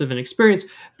immersive an experience,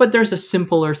 but there's a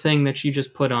simpler thing that you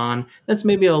just put on that's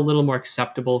maybe a little more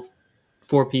acceptable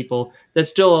for people, that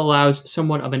still allows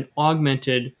somewhat of an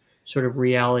augmented sort of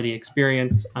reality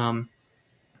experience.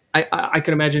 I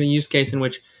could imagine a use case in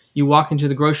which you walk into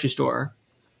the grocery store.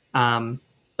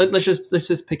 Let's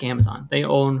just pick Amazon. They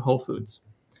own Whole Foods.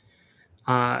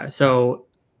 So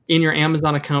in your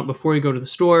Amazon account, before you go to the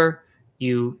store,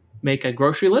 you make a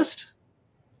grocery list,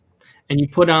 and you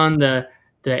put on the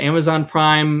Amazon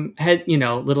Prime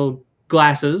little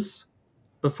glasses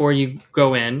before you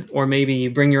go in, or maybe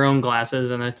you bring your own glasses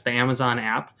and it's the Amazon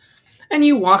app, and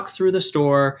you walk through the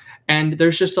store, and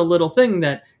there's just a little thing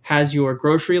that has your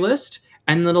grocery list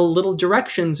and little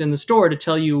directions in the store to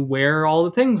tell you where all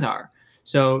the things are.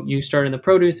 So you start in the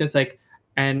produce, it's like,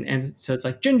 and so it's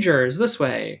like ginger is this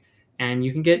way, and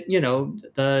you can get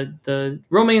the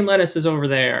romaine lettuce is over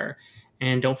there,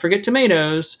 and don't forget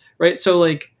tomatoes, right? So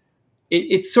like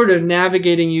it's sort of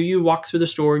navigating you. You walk through the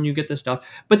store and you get the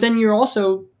stuff, but then you're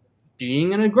also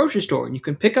being in a grocery store, and you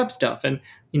can pick up stuff and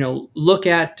look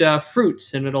at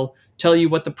fruits, and it'll tell you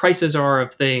what the prices are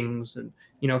of things, and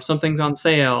if something's on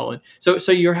sale. And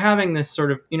so you're having this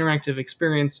sort of interactive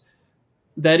experience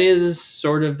that is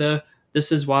sort of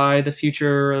this is why the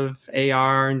future of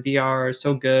AR and VR is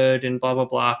so good and blah blah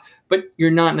blah. But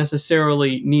you're not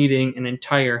necessarily needing an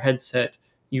entire headset.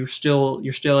 You're still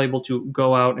able to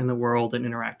go out in the world and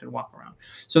interact and walk around.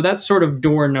 So that's sort of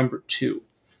door number 2.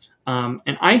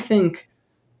 And I think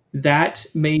that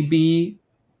may be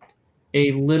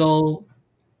a little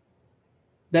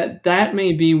that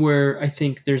may be where I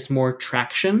think there's more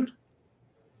traction,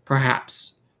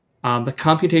 perhaps. The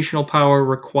computational power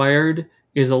required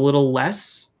is a little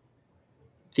less.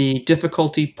 The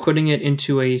difficulty putting it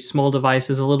into a small device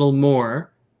is a little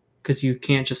more, because you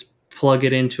can't just plug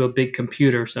it into a big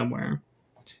computer somewhere.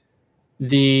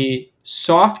 The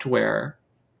software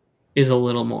is a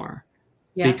little more,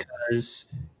 because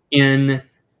in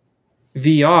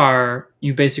VR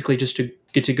you basically just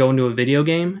get to go into a video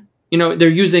game. They're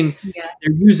using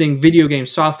video game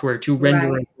software to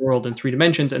render a world in 3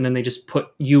 dimensions, and then they just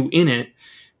put you in it.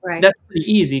 Right. That's pretty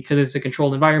easy because it's a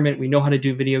controlled environment. We know how to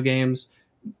do video games.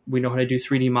 We know how to do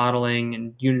 3D modeling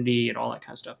and Unity and all that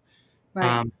kind of stuff.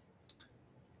 Right.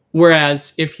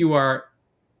 Whereas if you are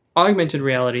augmented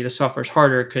reality, the software is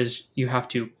harder because you have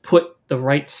to put the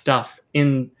right stuff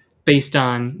in based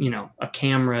on a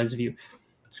camera's view.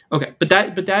 Okay, but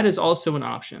that is also an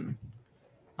option.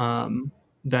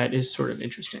 That is sort of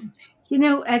interesting.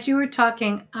 As you were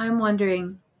talking, I'm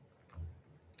wondering,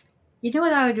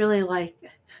 what I would really like.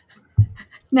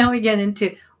 Now we get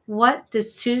into, what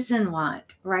does Susan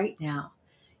want right now?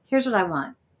 Here's what I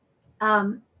want.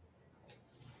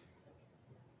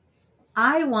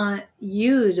 I want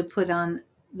you to put on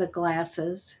the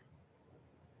glasses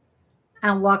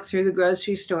and walk through the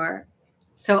grocery store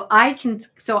so I can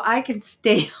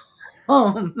stay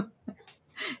home,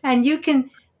 and you can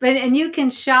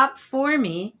shop for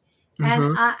me,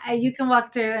 and you can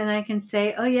walk through and I can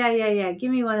say, oh yeah,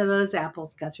 give me one of those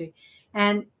apples, Guthrie,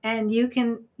 and you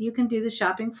can do the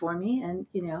shopping for me, and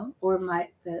or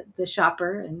the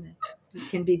shopper, and it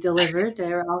can be delivered,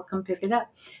 or I'll come pick it up.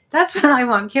 That's what I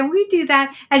want. Can we do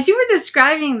that? As you were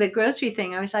describing the grocery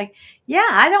thing, I was like, yeah,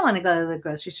 I don't want to go to the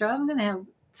grocery store. I'm going to have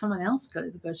someone else go to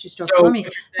the grocery store for me.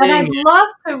 But I'd love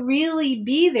to really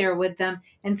be there with them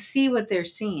and see what they're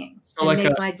seeing, and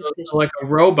make my decisions. So like a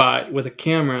robot with a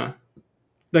camera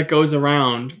that goes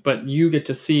around, but you get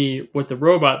to see what the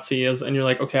robot sees, and you're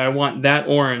like, okay, I want that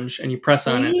orange, and you press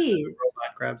on it, and the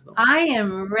robot grabs them. I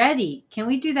am ready. Can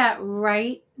we do that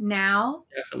right now?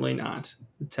 Definitely not.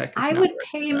 The tech is I not would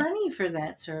pay money for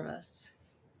that service.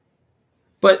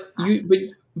 But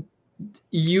you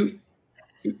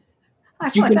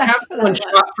can have someone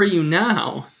shop for you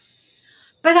now.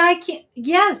 But I can't.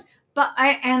 Yes, but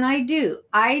I do.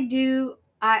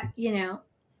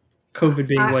 COVID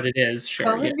being what it is, sure.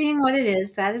 COVID being what it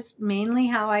is, that is mainly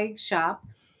how I shop.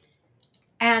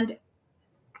 And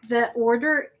the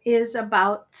order is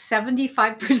about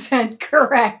 75%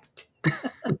 correct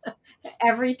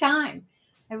every time.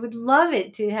 I would love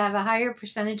it to have a higher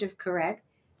percentage of correct,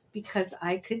 because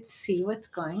I could see what's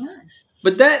going on.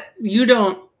 But that you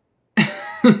don't.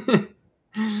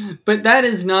 But that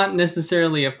is not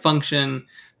necessarily a function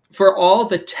for all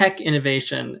the tech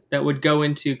innovation that would go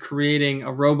into creating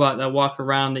a robot that walk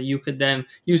around that you could then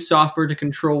use software to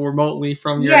control remotely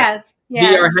from your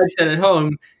VR headset at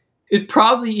home. It's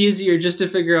probably easier just to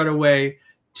figure out a way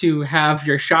to have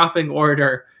your shopping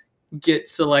order get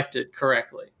selected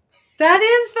correctly. That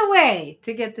is the way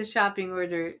to get the shopping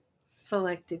order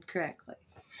selected correctly.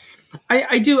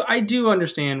 I do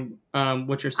understand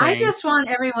what you're saying. I just want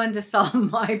everyone to solve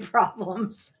my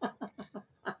problems.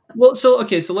 Well, so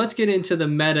let's get into the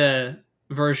meta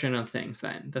version of things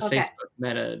then, the Facebook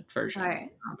meta version. All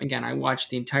right. Again, I watched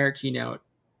the entire keynote,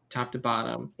 top to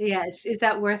bottom. Yeah, is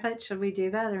that worth it? Should we do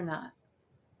that or not?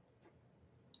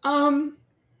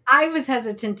 I was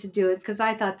hesitant to do it because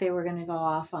I thought they were going to go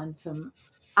off on some.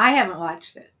 I haven't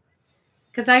watched it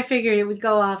because I figured it would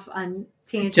go off on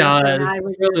tangents, and I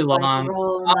would really long.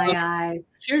 Roll my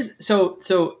eyes. So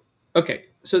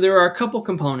there are a couple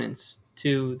components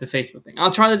to the Facebook thing.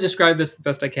 I'll try to describe this the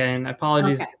best I can.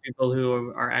 Apologies to people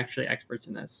who are actually experts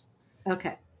in this.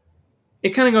 Okay. It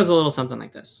kind of goes a little something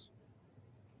like this.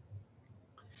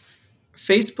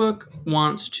 Facebook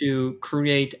wants to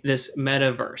create this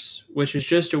metaverse, which is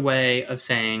just a way of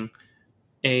saying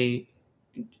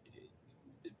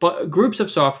groups of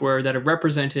software that are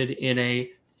represented in a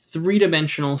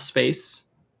 3-dimensional space.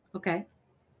 Okay.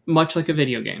 Much like a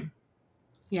video game.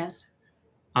 Yes.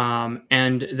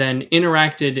 And then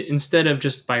interacted, instead of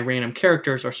just by random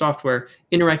characters or software,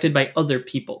 interacted by other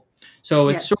people. So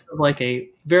it's Yes. sort of like a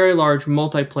very large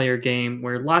multiplayer game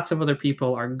where lots of other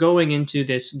people are going into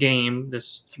this game,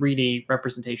 this 3D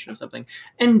representation of something,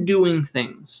 and doing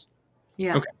things.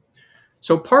 Yeah. Okay.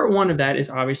 So part one of that is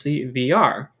obviously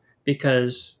VR,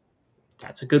 because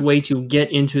that's a good way to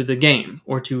get into the game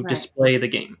or to Right. display the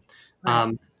game.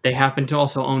 Right. They happen to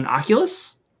also own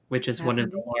Oculus, which is one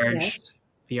of the Happened. large Yes.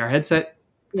 VR headset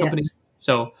companies. Yes.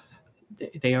 So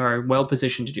they are well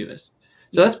positioned to do this.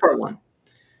 So Yeah. that's part one.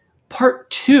 Part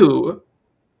two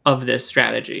of this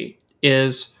strategy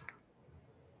is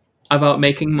about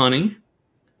making money.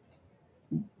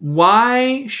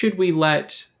 Why should we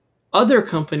let other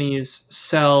companies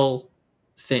sell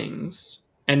things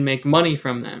and make money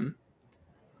from them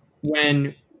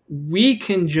when we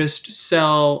can just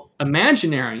sell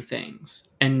imaginary things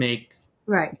and make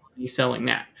Right. money selling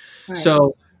that? Right.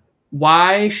 So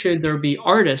why should there be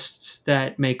artists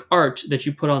that make art that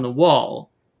you put on the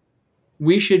wall?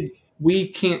 We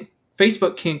can't,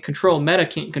 Facebook can't control, Meta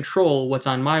can't control what's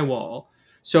on my wall.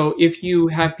 So if you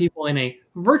have people in a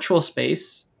virtual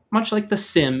space, much like The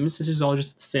Sims, this is all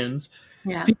just The Sims,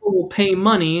 Yeah. people will pay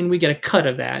money and we get a cut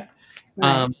of that,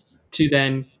 Right. to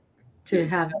then To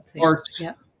have art things.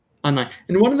 Yep. online.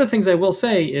 And one of the things I will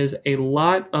say is a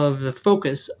lot of the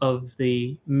focus of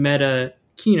the Meta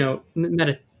keynote,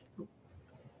 Meta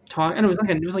talk, and it was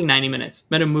like 90 minutes,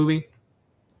 Meta movie,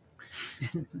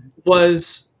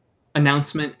 was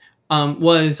announcement,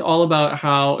 was all about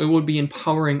how it would be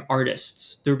empowering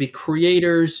artists. There would be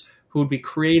creators who would be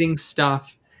creating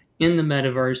stuff in the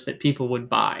metaverse that people would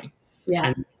buy. Yeah.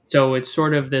 And so it's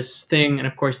sort of this thing, and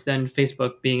of course then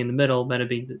Facebook being in the middle, Meta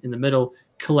being in the middle,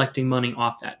 collecting money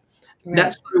off that. Right.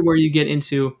 That's sort of where you get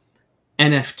into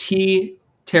NFT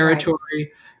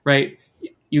territory, right?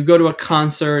 You go to a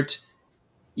concert,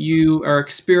 you are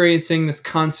experiencing this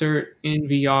concert in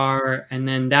VR, and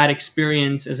then that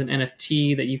experience is an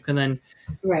NFT that you can then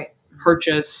Right.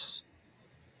 purchase.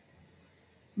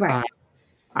 Right.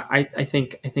 I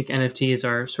think NFTs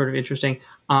are sort of interesting.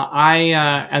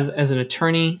 As an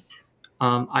attorney,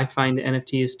 I find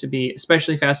NFTs to be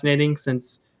especially fascinating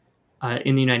since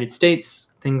in the United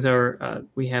States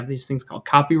we have these things called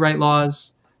copyright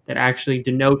laws that actually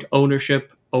denote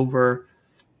ownership over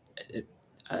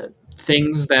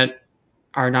things that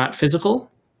are not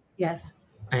physical. Yes.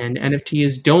 And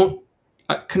NFTs don't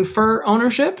confer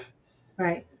ownership.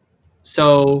 Right.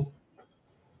 So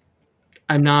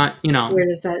I'm not, Where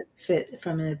does that fit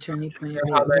from an attorney point of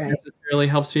how view? that Right. necessarily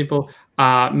helps people.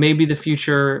 Maybe the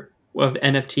future of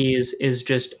NFTs is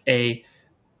just a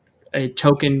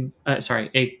token,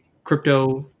 a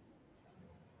crypto,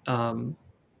 um,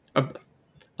 a,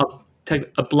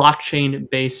 a blockchain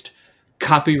based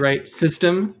copyright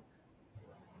system.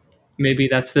 Maybe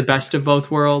that's the best of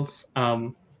both worlds.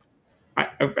 At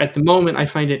the moment, I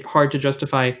find it hard to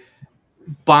justify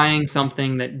buying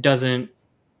something that doesn't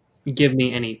give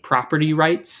me any property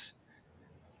rights.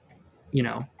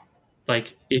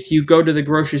 Like if you go to the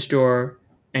grocery store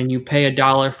and you pay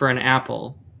 $1 for an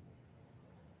apple,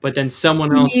 but then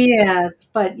someone else, Yes,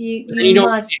 but then you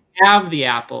don't have the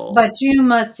apple. but you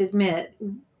must admit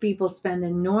people spend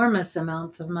enormous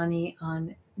amounts of money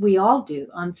we all do,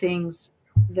 on things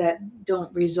that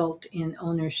don't result in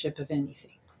ownership of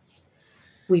anything.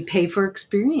 We pay for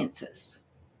experiences.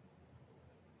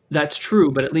 That's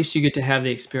true, but at least you get to have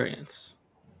the experience.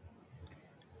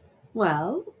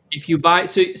 Well, If you buy,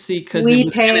 because we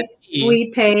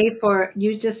pay for,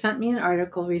 you just sent me an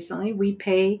article recently. We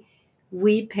pay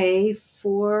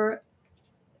for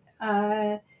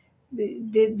the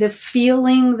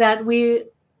feeling that we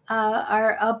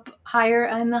are up higher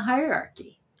in the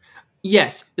hierarchy.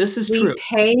 Yes, this is true. We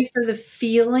pay for the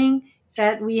feeling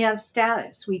that we have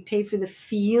status. We pay for the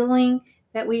feeling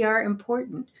that we are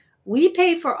important. We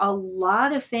pay for a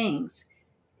lot of things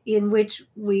in which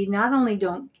we not only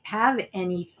don't have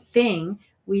anything,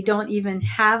 we don't even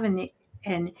have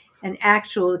an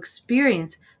actual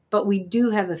experience, but we do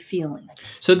have a feeling.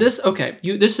 So this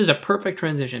is a perfect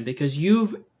transition because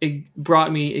you've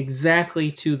brought me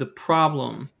exactly to the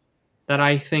problem that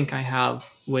I think I have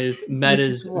with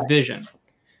Meta's vision.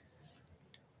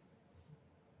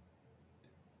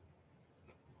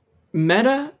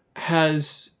 Meta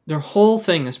their whole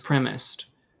thing is premised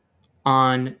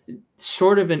on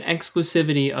sort of an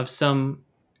exclusivity of some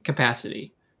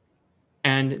capacity,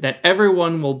 and that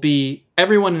everyone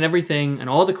and everything and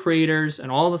all the creators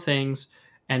and all the things,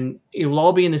 and it will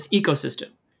all be in this ecosystem,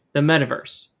 the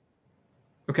metaverse.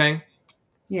 Okay?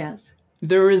 Yes.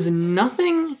 There is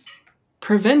nothing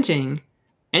preventing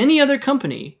any other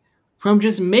company from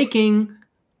just making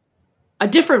a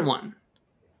different one.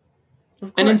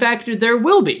 And in fact, there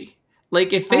will be.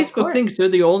 Like if Of Facebook thinks course. they're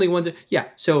the only ones, yeah.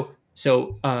 So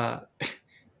uh,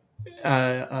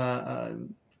 uh,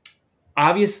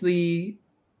 obviously,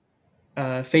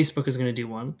 Facebook is going to do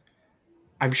one.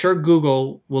 I'm sure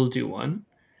Google will do one.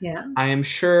 Yeah. I am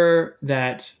sure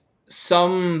that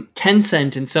some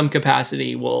Tencent in some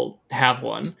capacity will have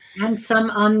one, And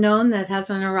some unknown that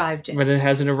hasn't arrived yet. but it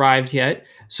hasn't arrived yet.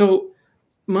 So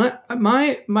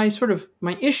my sort of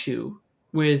my issue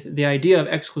with the idea of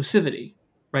exclusivity,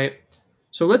 right?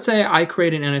 So let's say I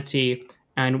create an NFT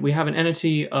and we have an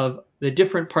NFT of the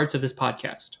different parts of this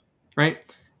podcast,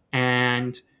 right?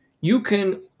 And you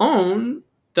can own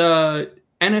the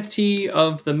NFT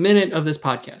of the minute of this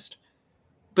podcast.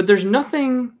 But there's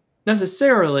nothing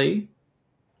necessarily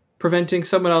preventing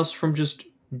someone else from just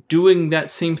doing that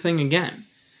same thing again.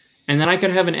 And then I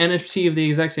could have an NFT of the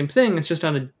exact same thing. It's just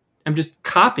I'm just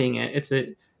copying it.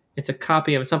 It's a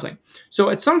copy of something. So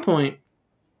at some point,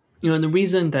 the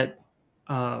reason that,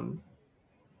 that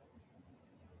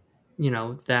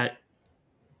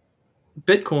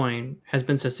Bitcoin has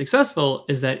been so successful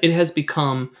is that it has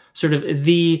become sort of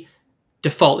the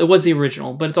default. It was the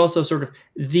original, but it's also sort of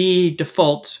the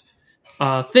default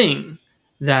thing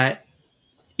that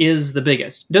is the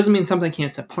biggest. Doesn't mean something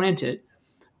can't supplant it,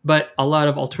 but a lot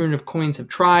of alternative coins have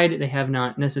tried. They have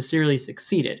not necessarily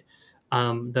succeeded.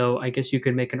 Though I guess you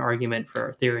could make an argument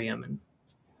for Ethereum and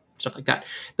stuff like that.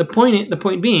 The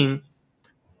point being,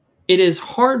 it is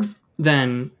hard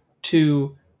then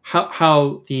to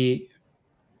how the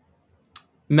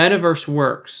metaverse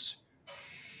works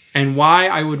and why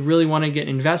I would really want to get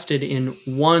invested in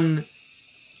one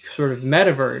sort of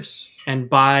metaverse and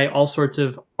buy all sorts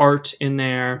of art in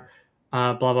there,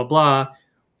 blah, blah, blah,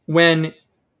 when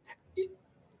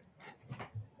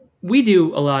we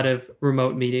do a lot of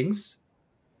remote meetings.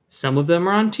 Some of them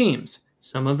are on Teams.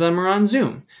 Some of them are on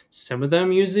Zoom. Some of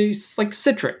them use like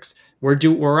Citrix.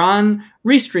 We're on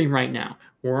Restream right now.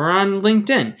 We're on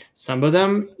LinkedIn. Some of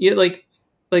them, like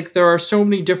there are so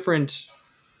many different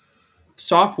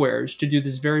softwares to do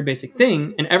this very basic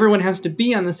thing, and everyone has to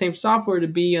be on the same software to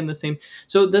be on the same.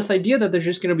 So this idea that there's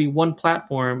just going to be one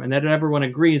platform and that everyone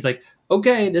agrees, like,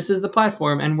 okay, this is the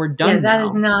platform and we're done. Yeah, that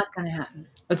is not going to happen.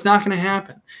 That's not going to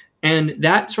happen. And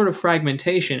that sort of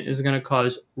fragmentation is going to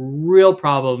cause real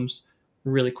problems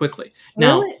really quickly.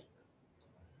 Now,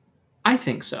 I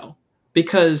think so,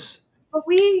 because but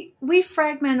we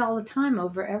fragment all the time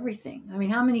over everything. I mean,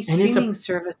 how many streaming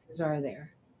services are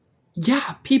there?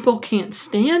 Yeah, people can't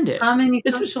stand it. How many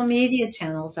social media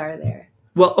channels are there?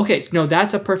 Well, okay, so no,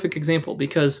 that's a perfect example,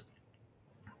 because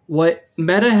what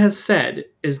Meta has said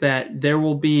is that there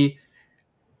will be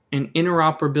an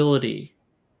interoperability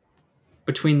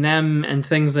between them and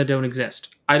things that don't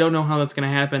exist. I don't know how that's going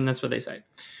to happen. That's what they say.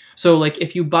 So, like,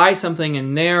 if you buy something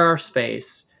in their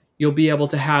space, you'll be able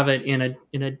to have it in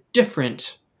a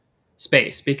different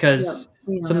space, because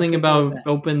something about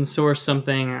open source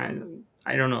something.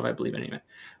 I don't know if I believe any of it,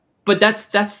 but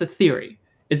that's the theory,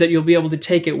 is that you'll be able to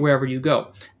take it wherever you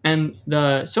go. And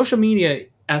the social media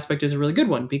aspect is a really good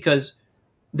one, because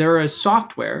there is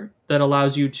software that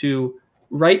allows you to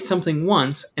write something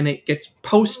once and it gets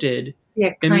posted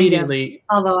immediately.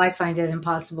 Although I find it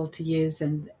impossible to use,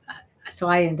 and so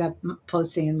I end up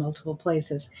posting in multiple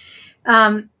places.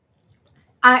 Yeah.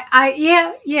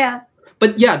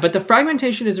 But the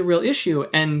fragmentation is a real issue.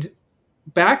 And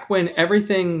back when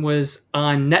everything was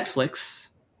on Netflix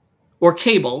or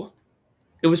cable,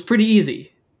 it was pretty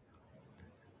easy.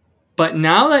 But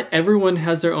now that everyone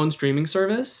has their own streaming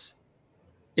service,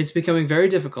 it's becoming very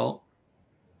difficult.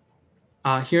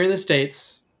 Here in the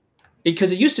States,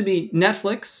 because it used to be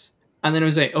Netflix, and then it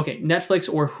was like, okay,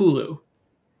 Netflix or Hulu.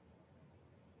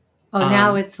 Oh,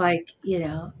 now it's like,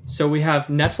 So we have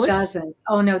Netflix. Dozens.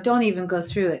 Oh, no, don't even go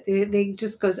through it. They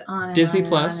just goes on and Disney on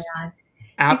Plus, and on.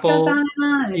 Apple it goes on and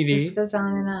on. TV. It just goes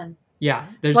on and on. Yeah.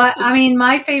 But, I mean,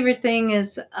 my favorite thing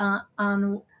is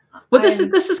on... Well, this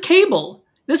is cable.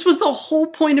 This was the whole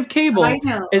point of cable. I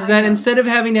know. Instead of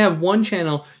having to have one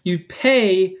channel, you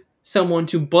pay someone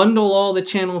to bundle all the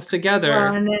channels together.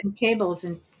 Well, and then cables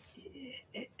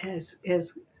has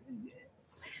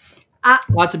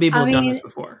lots of people have done this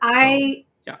before. I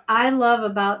love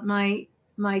about my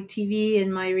TV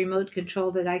and my remote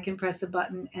control that I can press a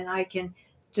button and I can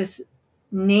just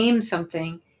name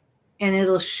something and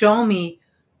it'll show me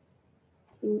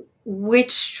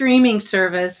which streaming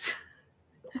service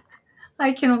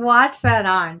I can watch that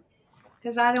on,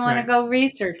 because I don't want to go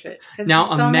research it.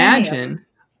 Now imagine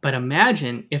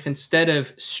if instead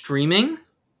of streaming,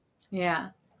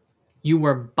 you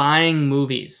were buying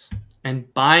movies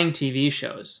and buying TV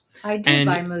shows. I do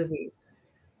buy movies.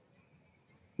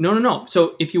 No.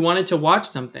 So if you wanted to watch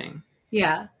something,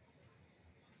 Yeah.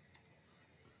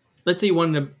 Let's say you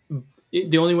wanted to,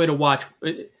 the only way to watch,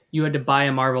 you had to buy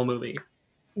a Marvel movie,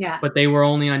 Yeah. but they were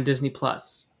only on Disney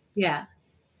Plus. Yeah.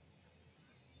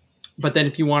 But then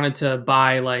if you wanted to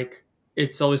buy like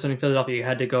It's Always Sunny in Philadelphia, you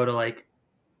had to go to like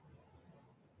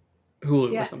Hulu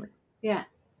or Yeah. something. Yeah.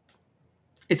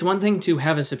 It's one thing to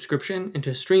have a subscription and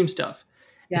to stream stuff.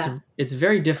 Yeah. It's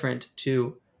very different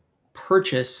to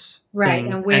purchase Right.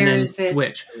 things And where and then is it?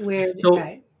 switch. Where? So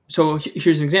Right. so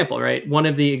here's an example, right? One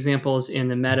of the examples in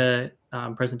the Meta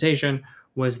presentation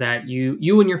was that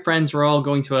you and your friends were all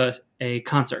going to a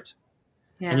concert,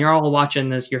 Yeah. and you're all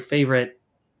watching your favorite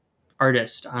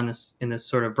artist in this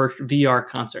sort of VR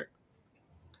concert.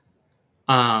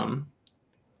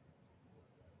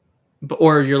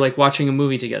 Or you're like watching a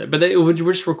movie together, but it would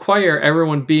just require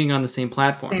everyone being on the same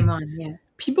platform. Same one. Yeah.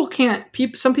 People can't.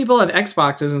 Some people have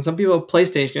Xboxes and some people have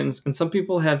PlayStations and some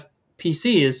people have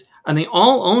PCs, and they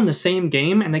all own the same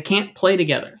game and they can't play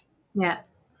together. Yeah.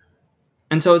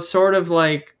 And so it's sort of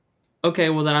like, okay,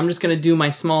 well then I'm just going to do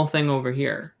my small thing over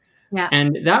here. Yeah.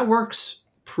 And that works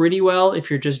pretty well if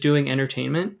you're just doing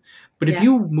entertainment. But if Yeah.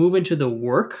 you move into the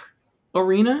work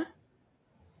arena,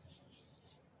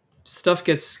 stuff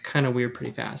gets kind of weird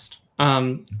pretty fast.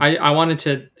 I wanted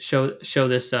to show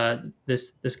this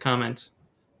comment.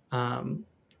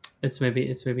 It's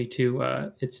maybe too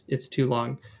it's too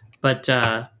long, but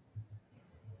I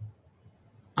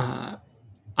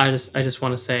just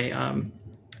want to say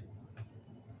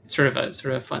it's sort of a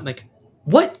fun, like,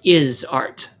 what is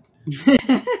art?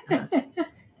 That's a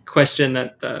question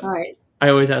that All right. I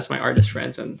always ask my artist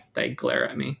friends and they glare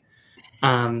at me.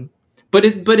 But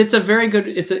it's a very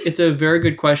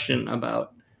good question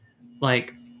about,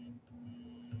 like,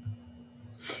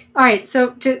 All right.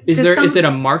 So is it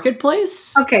a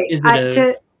marketplace? Okay. Is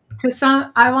it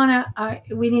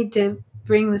we need to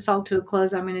bring this all to a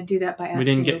close. I'm going to do that by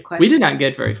asking you a question. We did not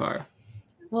get very far.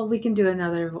 Well, we can do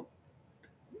another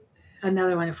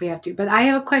one if we have to. But I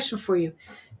have a question for you.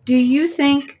 Do you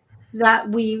think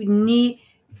that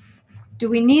do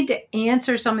we need to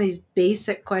answer some of these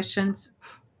basic questions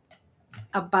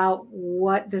about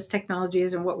what this technology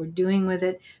is and what we're doing with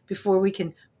it before we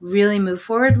can really move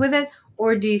forward with it?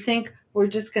 Or do you think we're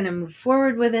just going to move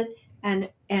forward with it and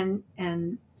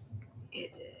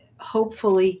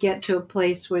hopefully get to a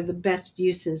place where the best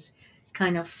uses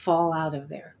kind of fall out of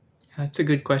there? That's a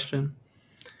good question.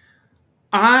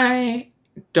 I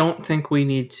don't think we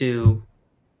need to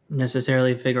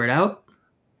necessarily figure it out.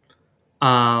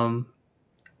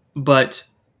 But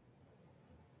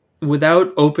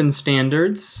without open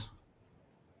standards,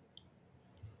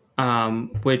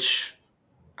 which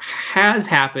has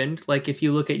happened, like if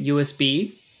you look at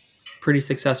USB, pretty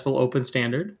successful open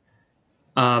standard,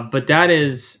 but that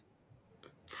is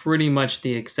pretty much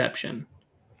the exception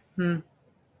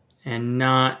and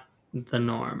not the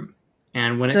norm.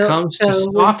 And when it comes to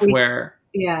software,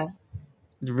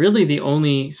 really the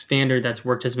only standard that's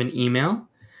worked has been email.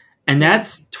 And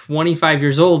that's 25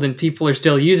 years old and people are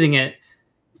still using it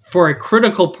for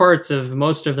critical parts of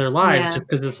most of their lives, just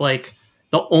because it's like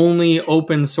the only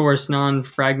open source,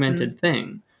 non-fragmented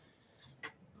thing.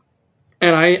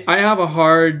 And I have a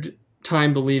hard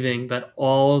time believing that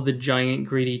all the giant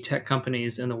greedy tech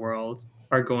companies in the world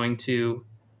are going to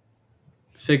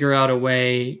figure out a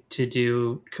way to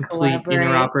do complete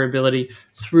interoperability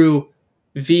through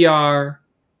VR,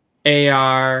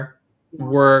 AR,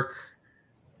 work,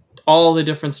 all the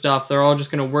different stuff. They're all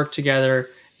just going to work together.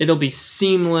 It'll be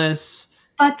seamless.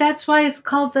 But that's why it's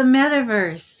called the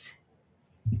metaverse.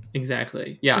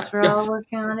 Exactly. Yeah. Because we're all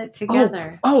working on it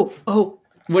together. Oh.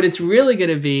 What it's really going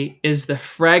to be is the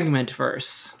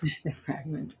fragmentverse.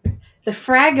 The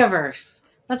Fragaverse.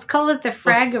 Let's call it the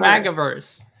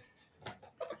Fragaverse.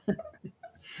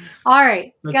 All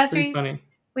right. That's pretty funny.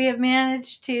 We have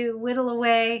managed to whittle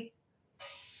away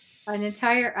an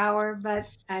entire hour, but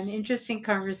an interesting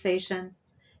conversation.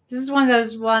 This is one of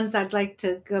those ones I'd like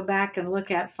to go back and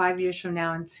look at 5 years from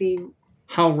now and see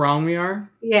how wrong we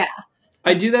are. Yeah.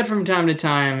 I do that from time to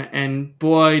time, and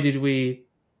boy, did we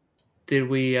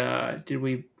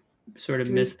sort of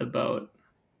miss the boat.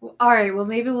 All right. Well,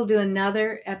 maybe we'll do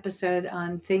another episode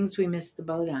on things we missed the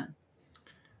boat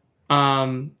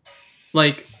on.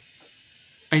 Like,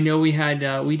 I know we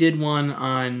had we did one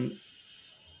on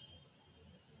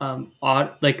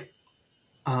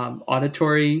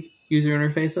auditory user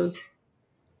interfaces,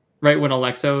 right? When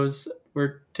Alexos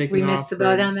were taking off. We missed the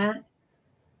boat on that.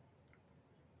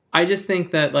 I just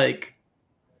think that, like,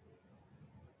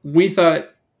 we thought,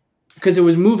 because it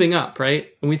was moving up, right?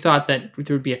 And we thought that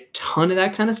there would be a ton of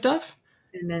that kind of stuff.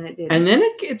 And then it did. And then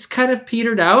it's kind of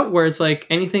petered out, where it's like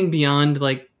anything beyond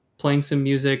like playing some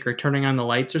music or turning on the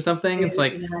lights or something. It's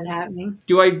like, Not happening.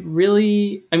 do I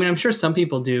really? I mean, I'm sure some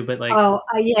people do, but like, Oh,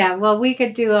 yeah. Well, we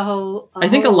could do a whole. I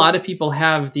think a lot of people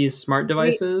have these smart we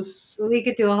devices. we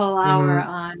could do a whole hour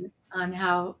Hmm. on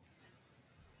how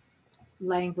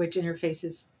language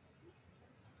interfaces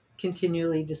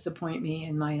continually disappoint me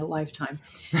in my lifetime.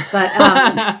 But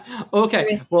Okay,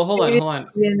 maybe, well, hold maybe on.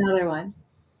 another one.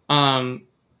 Um,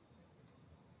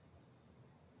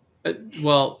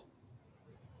 well,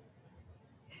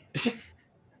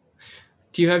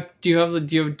 do you have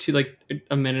two, like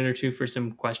a minute or two for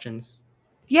some questions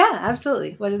Yeah,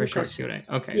 absolutely. What are for the short Q&A? questions?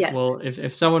 Okay. Yes. Well,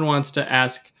 if someone wants to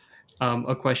ask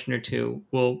a question or two,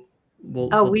 we'll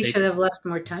Oh, we'll we take. should have left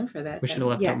more time for that We should have then.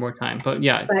 left out Yes. more time, but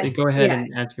yeah, But go ahead yeah,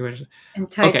 and ask your question. and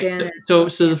type Okay. in. So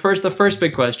Yeah. the first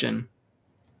big question,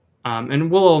 and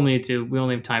we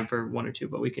only have time for one or two,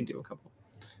 but we can do a couple.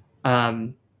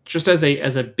 Just as a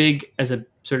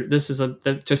sort of, this is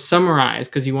to summarize,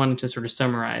 because you wanted to sort of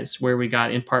summarize where we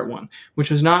got in part one,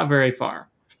 which was not very far,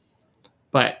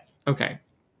 but okay.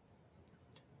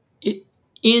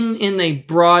 In a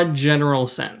broad general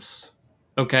sense,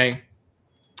 okay,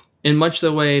 in much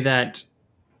the way that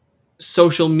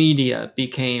social media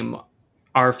became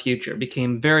our future,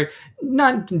 became very,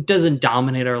 not, doesn't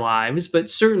dominate our lives, but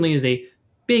certainly is a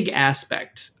big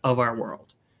aspect of our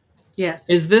world, Yes.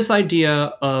 is this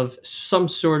idea of some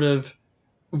sort of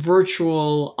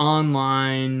virtual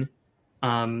online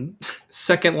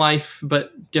Second Life,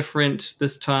 but different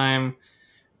this time.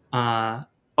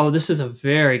 This is a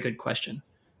very good question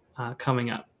coming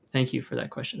up. Thank you for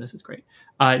that question. This is great.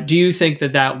 Do you think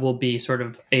that will be sort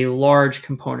of a large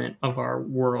component of our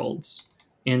worlds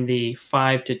in the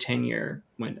 5 to 10 year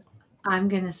window? I'm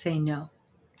going to say no.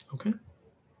 Okay.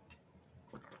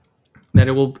 That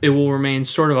it will remain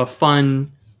sort of a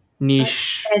fun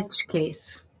niche edge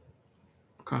case.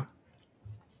 Okay.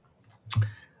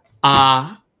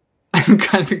 I'm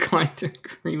kind of inclined to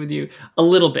agree with you a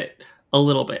little bit.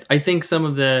 I think some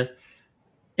of the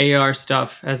AR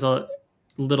stuff has a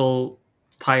little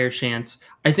higher chance.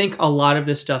 I think a lot of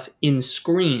this stuff in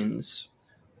screens.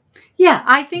 Yeah,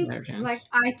 I think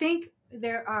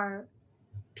there are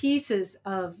pieces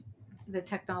of the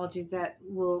technology that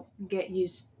will get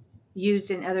used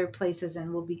in other places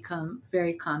and will become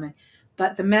very common.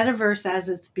 But the metaverse, as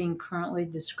it's being currently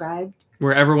described,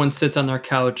 where everyone sits on their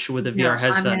couch with a VR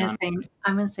headset on.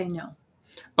 I'm going to say no.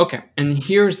 Okay, and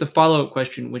here's the follow-up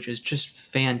question, which is just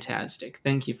fantastic.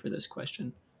 Thank you for this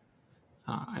question.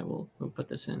 We'll put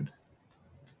this in.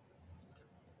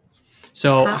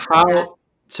 So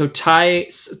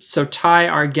tie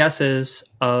our guesses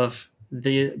of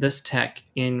this tech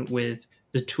in with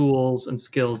the tools and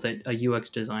skills that a UX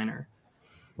designer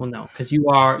will know, because you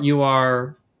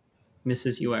are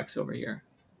Mrs. UX over here,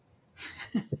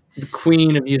 the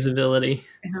queen of usability.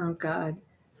 Oh God.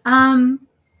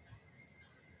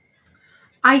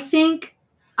 I think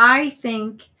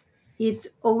it's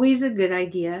always a good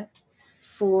idea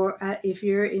for if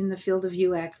you're in the field of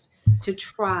UX to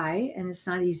try, and it's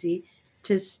not easy,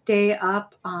 to stay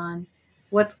up on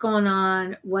what's going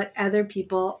on, what other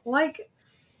people like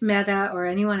Meta or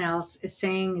anyone else is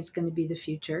saying is going to be the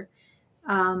future.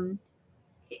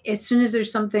 As soon as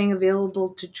there's something available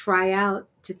to try out,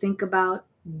 to think about,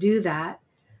 do that.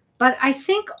 But I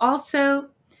think also,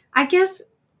 I guess,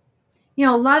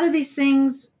 a lot of these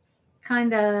things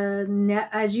kind of,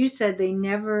 as you said, they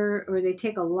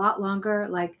take a lot longer.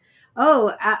 Like,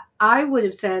 I would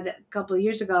have said a couple of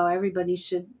years ago, everybody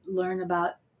should learn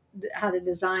about how to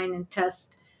design and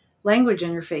test language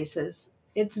interfaces.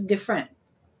 It's different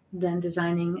than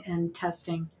designing and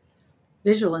testing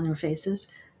visual interfaces.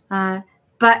 And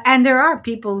there are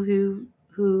people who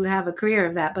have a career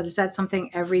of that. But is that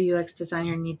something every UX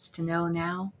designer needs to know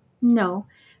now? No.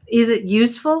 Is it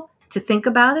useful to think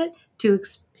about it? To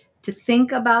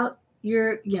think about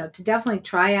to definitely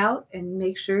try out and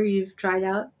make sure you've tried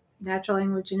out natural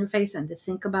language interface, and to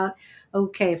think about,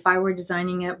 okay, if I were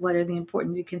designing it, what are the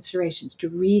important considerations? To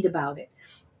read about it,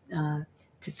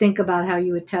 to think about how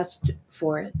you would test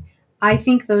for it. I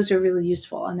think those are really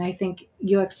useful. And I think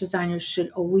UX designers should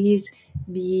always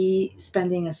be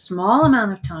spending a small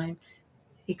amount of time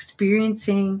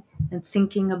experiencing and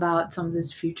thinking about some of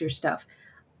this future stuff.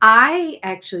 I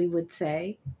actually would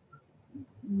say,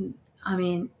 I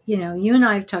mean, you and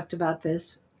I have talked about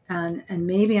this, and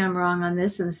maybe I'm wrong on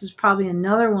this, and this is probably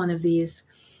another one of these.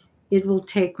 It will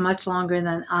take much longer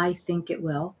than I think it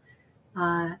will.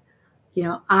 I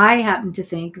happen to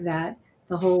think that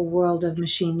the whole world of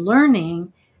machine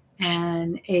learning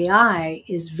and AI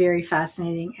is very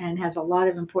fascinating and has a lot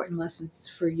of important lessons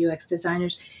for UX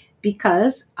designers.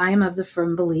 because I am of the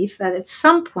firm belief that at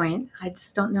some point, I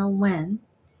just don't know when,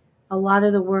 a lot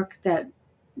of the work that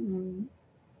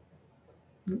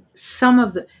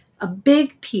a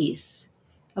big piece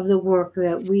of the work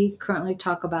that we currently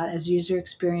talk about as user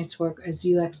experience work, as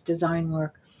UX design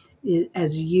work,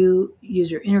 as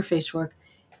user interface work,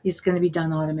 is going to be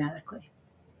done automatically.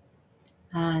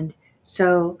 And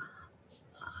so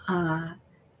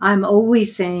I'm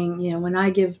always saying, when I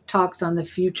give talks on the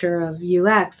future of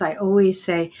UX, I always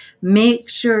say, make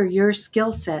sure your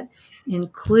skill set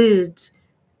includes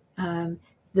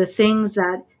the things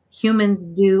that humans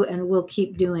do and will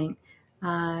keep doing.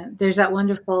 There's that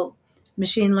wonderful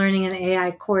machine learning and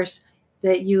AI course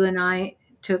that you and I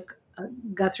took,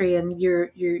 Guthrie, and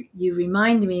you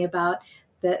remind me about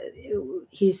that.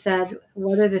 He said,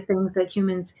 what are the things that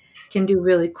humans can do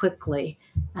really quickly?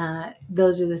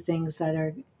 Those are the things that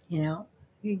are,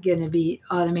 going to be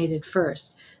automated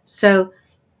first. So,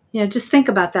 just think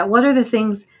about that. What are the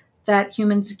things that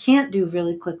humans can't do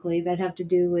really quickly that have to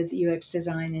do with UX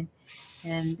design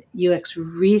and UX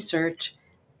research?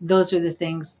 Those are the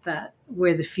things that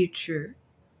where the future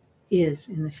is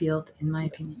in the field, in my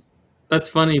opinion. That's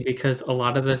funny because a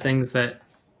lot of the things that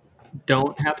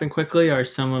don't happen quickly are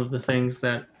some of the things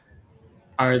that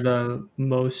are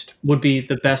would be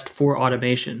the best for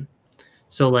automation.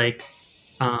 So like,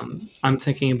 I'm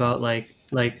thinking about like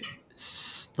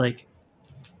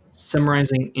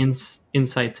summarizing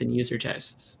insights in user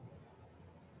tests.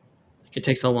 Like, it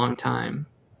takes a long time.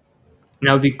 And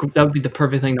that would be the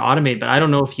perfect thing to automate, but I don't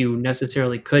know if you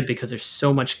necessarily could because there's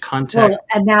so much context. Well,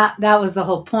 and that was the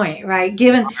whole point, right?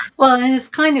 And it's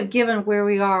kind of given where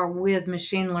we are with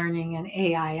machine learning and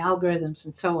AI algorithms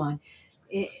and so on.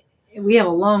 We have a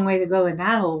long way to go in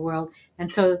that whole world,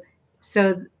 and so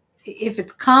if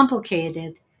it's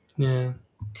complicated, Yeah,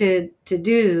 to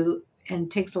do and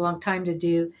takes a long time to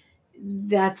do,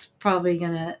 that's probably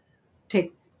going to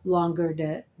take longer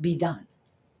to be done.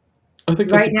 I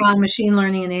think right now, machine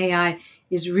learning and AI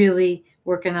is really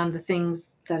working on the things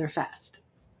that are fast.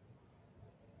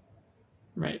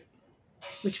 Right.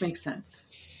 Which makes sense.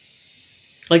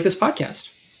 Like this podcast.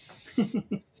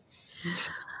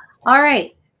 All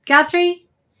right. Guthrie,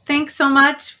 thanks so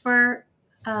much for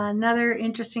another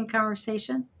interesting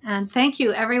conversation. And thank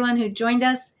you, everyone who joined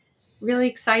us. Really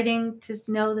exciting to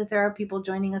know that there are people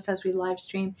joining us as we live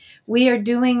stream. We are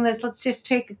doing this. Let's just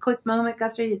take a quick moment,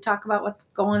 Guthrie, to talk about what's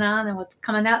going on and what's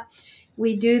coming up.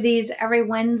 We do these every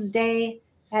Wednesday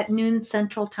at noon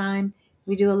Central Time.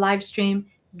 We do a live stream.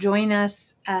 Join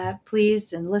us,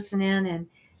 please, and listen in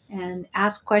and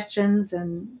ask questions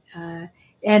and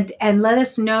let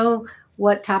us know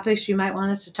what topics you might want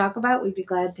us to talk about. We'd be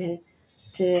glad to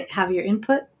have your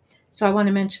input. So I want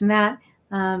to mention that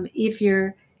if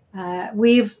you're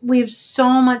we've so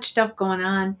much stuff going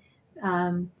on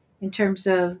in terms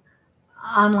of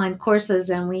online courses,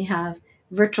 and we have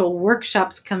virtual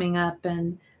workshops coming up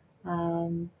and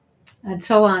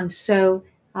so on. So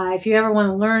if you ever want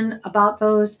to learn about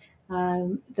those,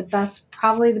 the best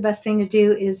thing to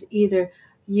do is either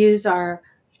use our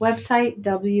website,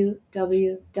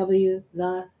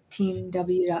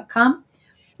 www.theteamw.com,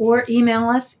 or email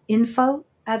us,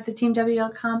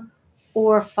 info@theteamw.com,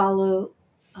 or follow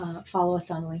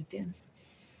us on LinkedIn,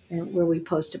 and where we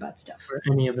post about stuff. Or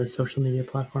any of the social media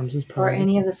platforms is probably. Or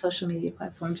any of the social media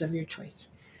platforms of your choice.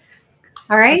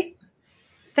 All right.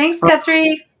 Thanks,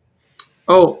 Guthrie.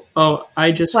 Oh,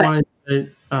 I just wanted to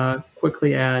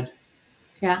quickly add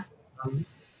that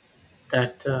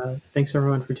thanks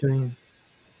everyone for tuning in.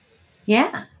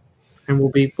 Yeah. And we'll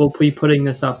be putting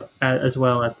this up as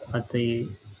well as the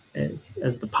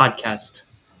podcast.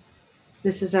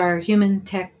 This is our Human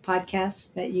Tech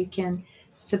podcast that you can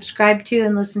subscribe to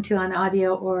and listen to on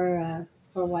audio or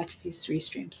watch these 3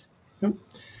 streams.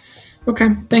 Okay,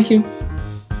 thank you.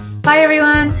 Bye,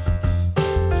 everyone.